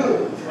habit is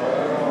good.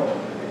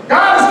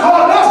 God has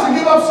called us to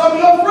give up some of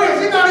your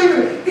friends. He's not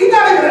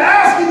even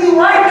asking you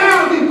right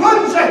now to be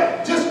put in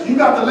check. Just, you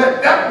got to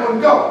let that one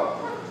go.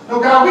 No,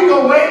 God, we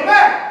go way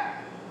back.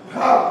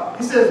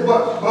 He said, says,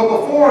 but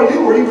before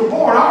you were even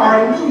born, I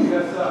already knew you.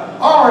 Yes, I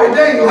already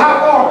dated you. How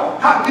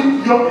far?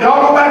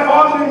 Y'all go back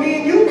farther than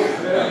me and you?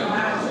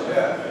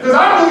 Because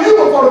I knew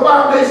you before the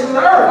foundations of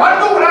the earth. I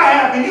knew what I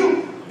had for you.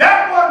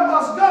 That one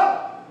must go.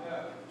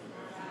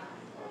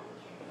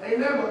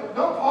 Amen. But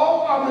no,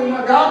 Paul, I mean,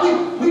 my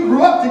God, we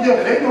grew up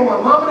together. They know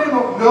my mama, they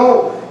don't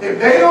know. If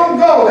they don't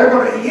go, they're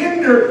going to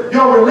hinder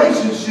your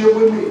relationship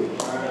with me.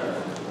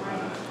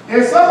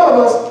 And some of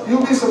us,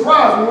 you'll be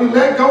surprised, when we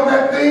let go of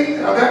that thing,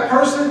 or that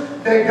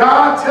person that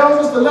God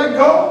tells us to let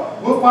go,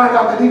 we'll find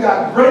out that he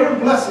got greater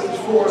blessings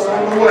for us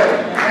on the way.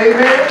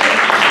 Amen.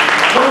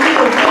 When we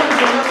are willing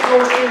to let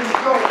those things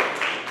go.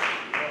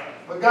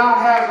 But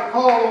God has a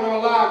call on our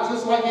lives,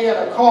 just like he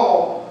had a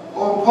call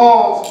on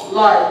Paul's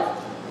life.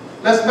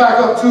 Let's back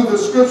up to the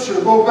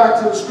scripture. Go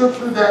back to the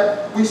scripture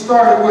that we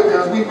started with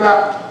as we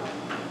wrap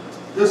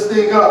this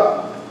thing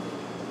up.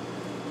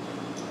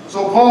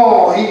 So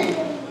Paul, he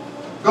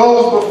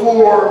goes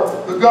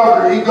before the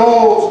governor. He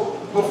goes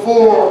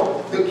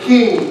before the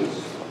kings.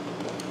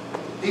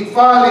 He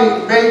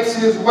finally makes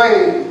his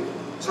way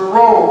to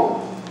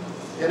Rome.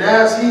 And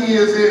as he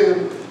is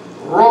in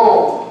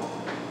Rome,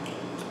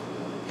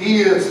 he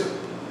is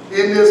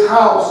in this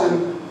house,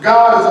 and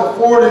God has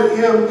afforded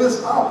him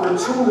this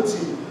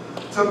opportunity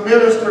to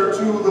minister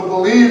to the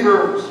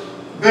believers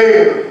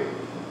there.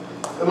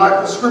 And like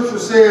the scripture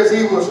says,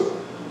 he was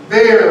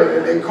there,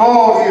 and they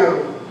called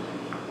him,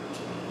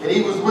 and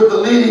he was with the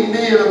leading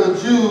men of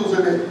the Jews,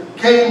 and it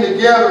came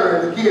together.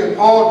 And again,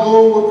 Paul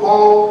doing what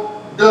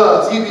Paul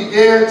does. He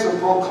began to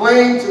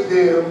proclaim to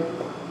them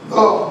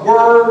the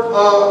word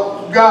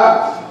of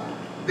God.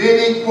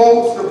 Then he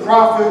quotes the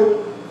prophet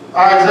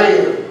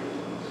Isaiah.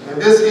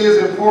 And this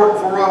is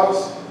important for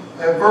us.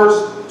 At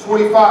verse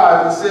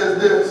 25, it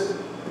says this.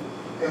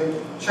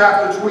 In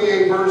chapter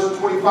 28, verse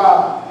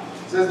 25,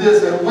 it says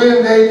this, and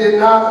when they did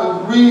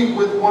not agree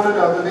with one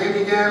another,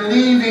 they began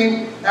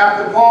leaving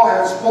after Paul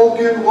had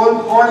spoken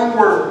one parting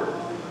word.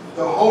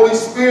 The Holy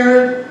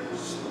Spirit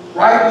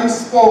rightly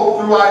spoke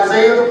through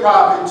Isaiah the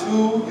prophet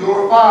to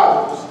your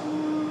fathers.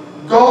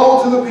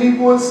 Go to the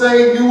people and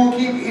say, you will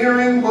keep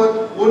hearing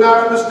but will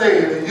not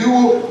understand. And you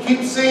will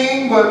keep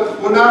seeing but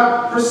will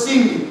not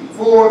perceive.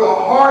 For the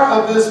heart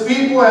of this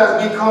people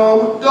has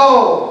become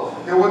dull.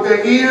 And with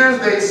their ears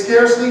they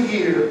scarcely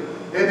hear,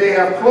 and they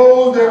have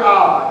closed their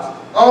eyes.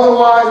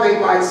 Otherwise they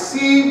might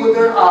see with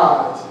their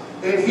eyes,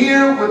 and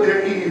hear with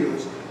their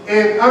ears,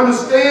 and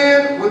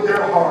understand with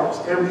their hearts,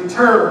 and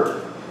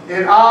return,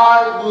 and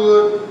I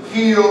would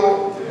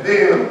heal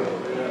them.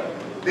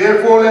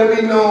 Therefore let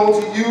it be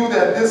known to you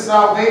that this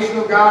salvation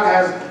of God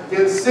has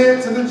been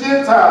sent to the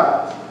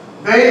Gentiles.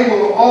 They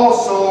will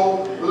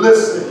also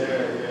listen.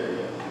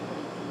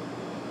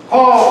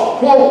 Paul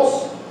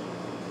quotes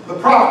the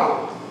prophet.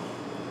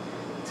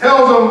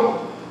 Tells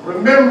them,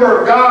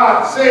 remember,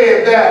 God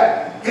said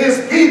that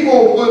his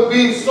people would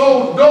be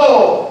so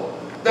dull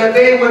that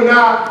they would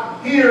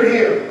not hear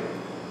him.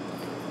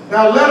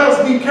 Now let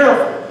us be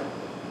careful.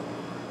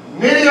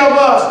 Many of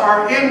us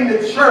are in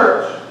the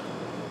church,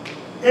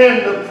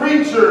 and the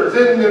preachers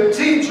and the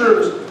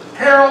teachers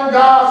herald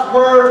God's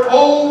word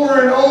over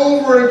and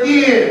over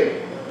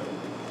again.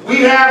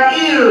 We have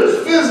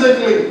ears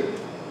physically,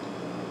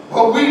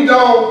 but we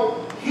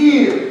don't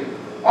hear.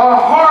 Our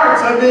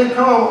hearts have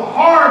become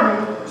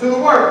hardened to the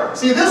word.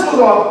 See, this was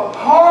a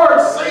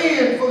hard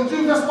saying for the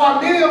Jews. That's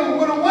why many of them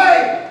went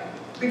away,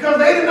 because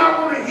they did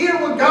not want to hear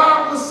what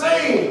God was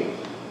saying.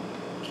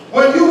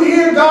 When you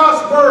hear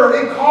God's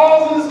word, it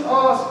causes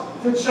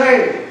us to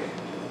change.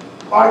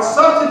 Our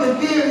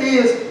subject again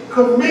is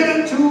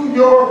committed to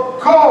your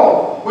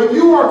call. When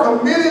you are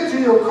committed to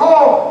your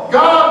call,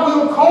 God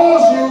will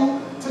cause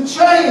you to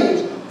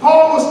change.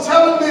 Paul was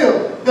telling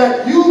them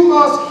that you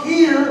must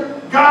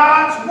hear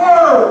God's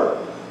word.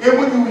 And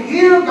when you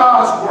hear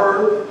God's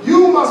word,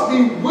 you must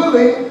be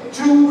willing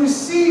to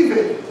receive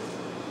it.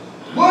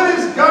 What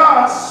is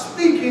God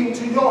speaking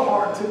to your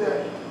heart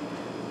today?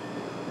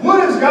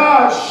 What is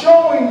God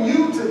showing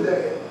you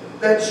today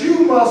that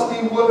you must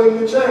be willing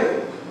to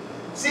change?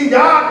 See,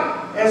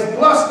 God has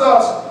blessed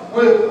us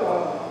with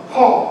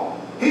Paul.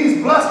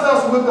 He's blessed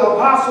us with the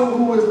apostle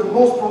who is the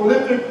most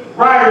prolific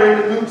writer in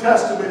the New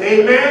Testament.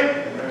 Amen?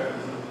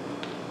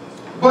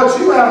 But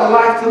you have a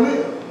life to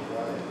live.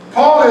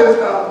 Paul is,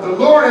 the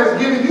Lord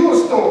has given you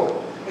a story,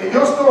 and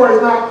your story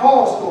is not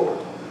Paul's story.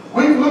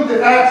 We've looked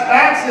at Acts.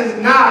 Acts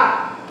is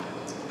not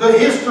the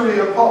history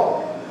of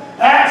Paul.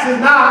 Acts is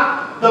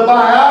not the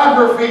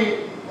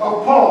biography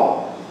of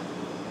Paul.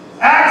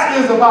 Acts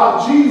is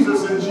about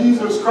Jesus and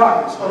Jesus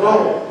Christ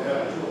alone.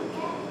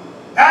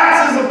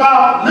 Acts is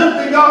about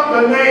lifting up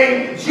the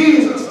name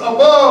Jesus above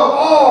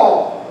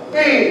all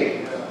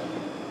things.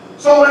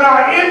 So in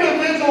our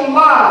individual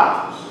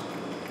lives,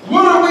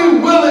 what are we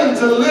willing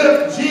to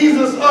lift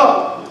Jesus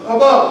up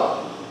above?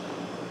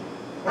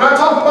 When I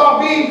talk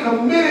about being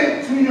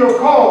committed to your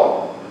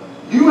call,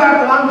 you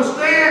have to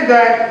understand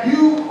that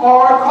you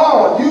are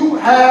called. You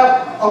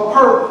have a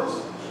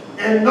purpose.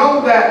 And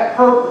know that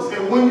purpose.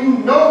 And when you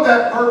know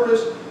that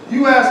purpose,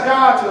 You ask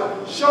God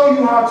to show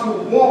you how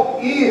to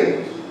walk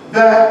in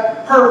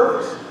that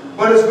purpose.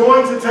 But it's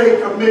going to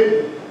take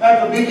commitment.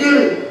 At the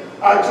beginning,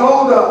 I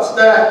told us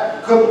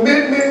that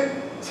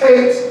commitment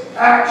takes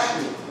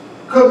action.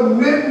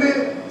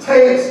 Commitment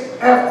takes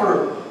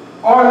effort.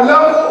 Our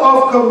level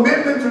of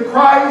commitment to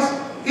Christ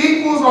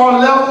equals our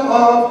level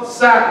of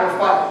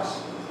sacrifice.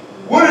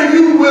 What are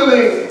you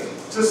willing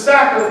to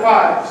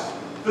sacrifice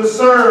to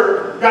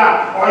serve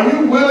God? Are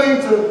you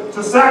willing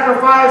to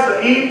sacrifice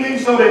an evening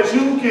so that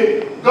you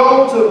can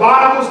go to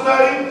Bible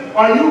study?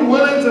 Are you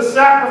willing to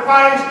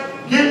sacrifice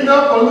getting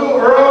up a little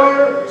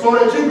earlier so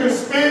that you can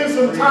spend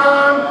some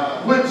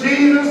time with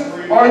Jesus?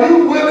 Are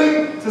you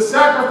willing to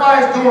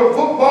sacrifice during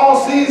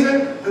football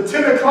season, the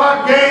 10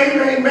 o'clock game,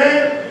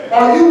 amen?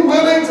 Are you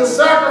willing to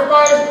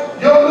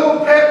sacrifice your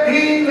little pet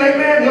peeves,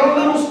 amen, your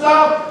little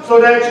stuff so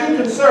that you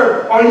can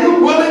serve? Are you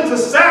willing to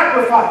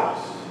sacrifice?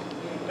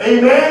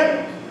 Amen?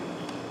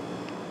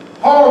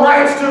 Paul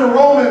writes to the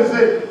Romans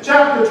in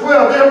chapter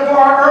 12, therefore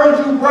I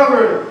urge you,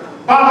 brethren,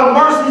 by the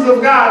mercies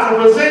of God, to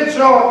present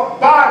your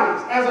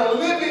bodies as a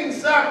living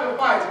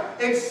sacrifice,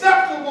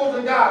 acceptable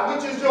to God,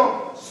 which is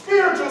your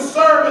spiritual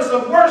service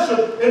of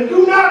worship. And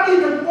do not be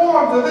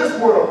conformed to this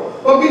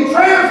world, but be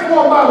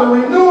transformed by the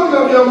renewing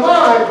of your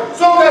mind,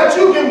 so that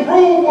you can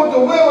prove what the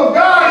will of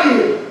God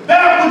is,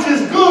 that which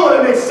is good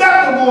and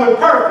acceptable and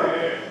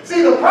perfect.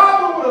 See, the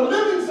problem with a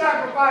living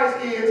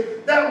sacrifice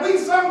is that we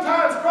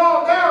sometimes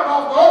crawl down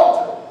off the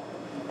altar.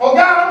 Oh,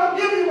 God, I'm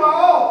going to give you my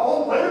all.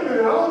 Oh, wait a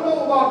minute, I don't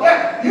know about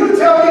that. You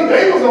tell me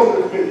they was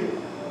over the video.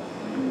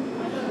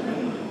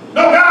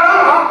 No, God,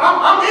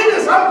 I'm in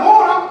this. I'm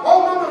going. Oh,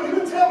 no, you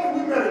didn't tell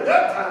me we met at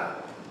that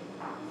time.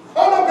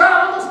 Oh, no,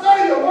 God, I'm going to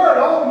study your word.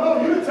 Oh,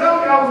 no, you didn't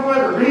tell me I was going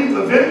to read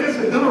Leviticus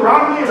and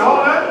Deuteronomy and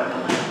all that.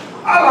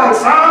 I like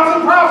Psalms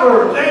and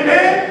Proverbs.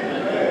 Amen?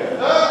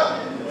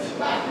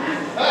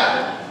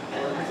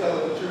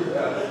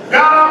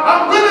 God,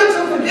 I'm willing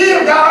to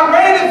forgive. God, I'm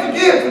ready to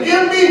forgive.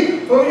 Forgive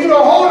me for, holding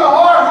a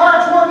hard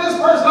heart toward this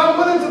person. I'm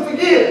willing to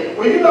forgive.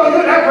 Well,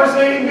 that person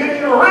ain't been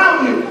even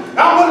around you.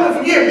 I'm willing to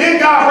forgive. Then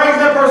God brings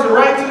that person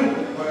right to you.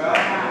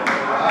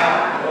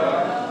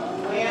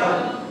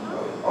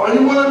 Are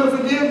you willing to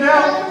forgive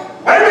now?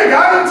 Wait a minute,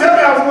 God didn't tell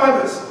me I was going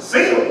to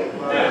see him.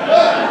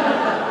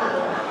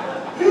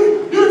 You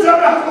didn't tell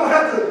me I was going to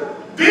have to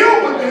deal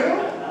with them.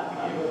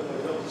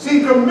 See,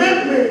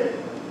 commitment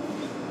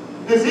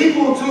is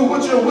equal to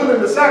what you're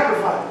willing to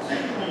sacrifice.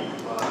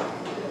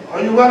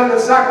 Are you willing to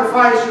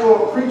sacrifice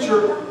your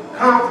preacher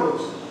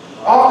comforts?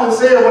 I often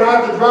said when I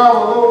have to drive a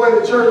long way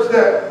to church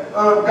that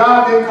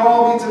God didn't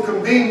call me to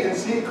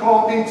convenience, he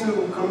called me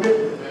to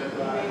commitment.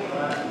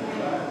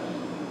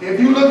 If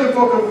you're looking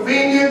for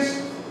convenience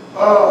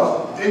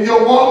in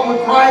your walk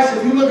with Christ,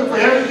 if you're looking for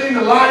everything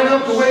to line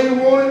up the way you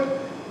want it,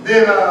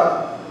 then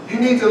you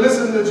need to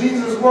listen to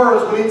Jesus'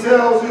 words when he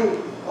tells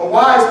you a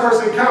wise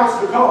person counts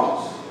the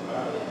cost.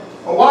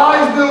 A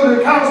wise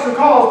builder counts the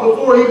cost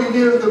before he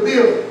begins to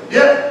build.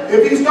 Yet,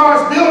 if he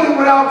starts building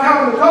without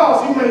counting the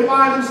cost, he may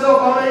find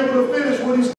himself unable to finish what he's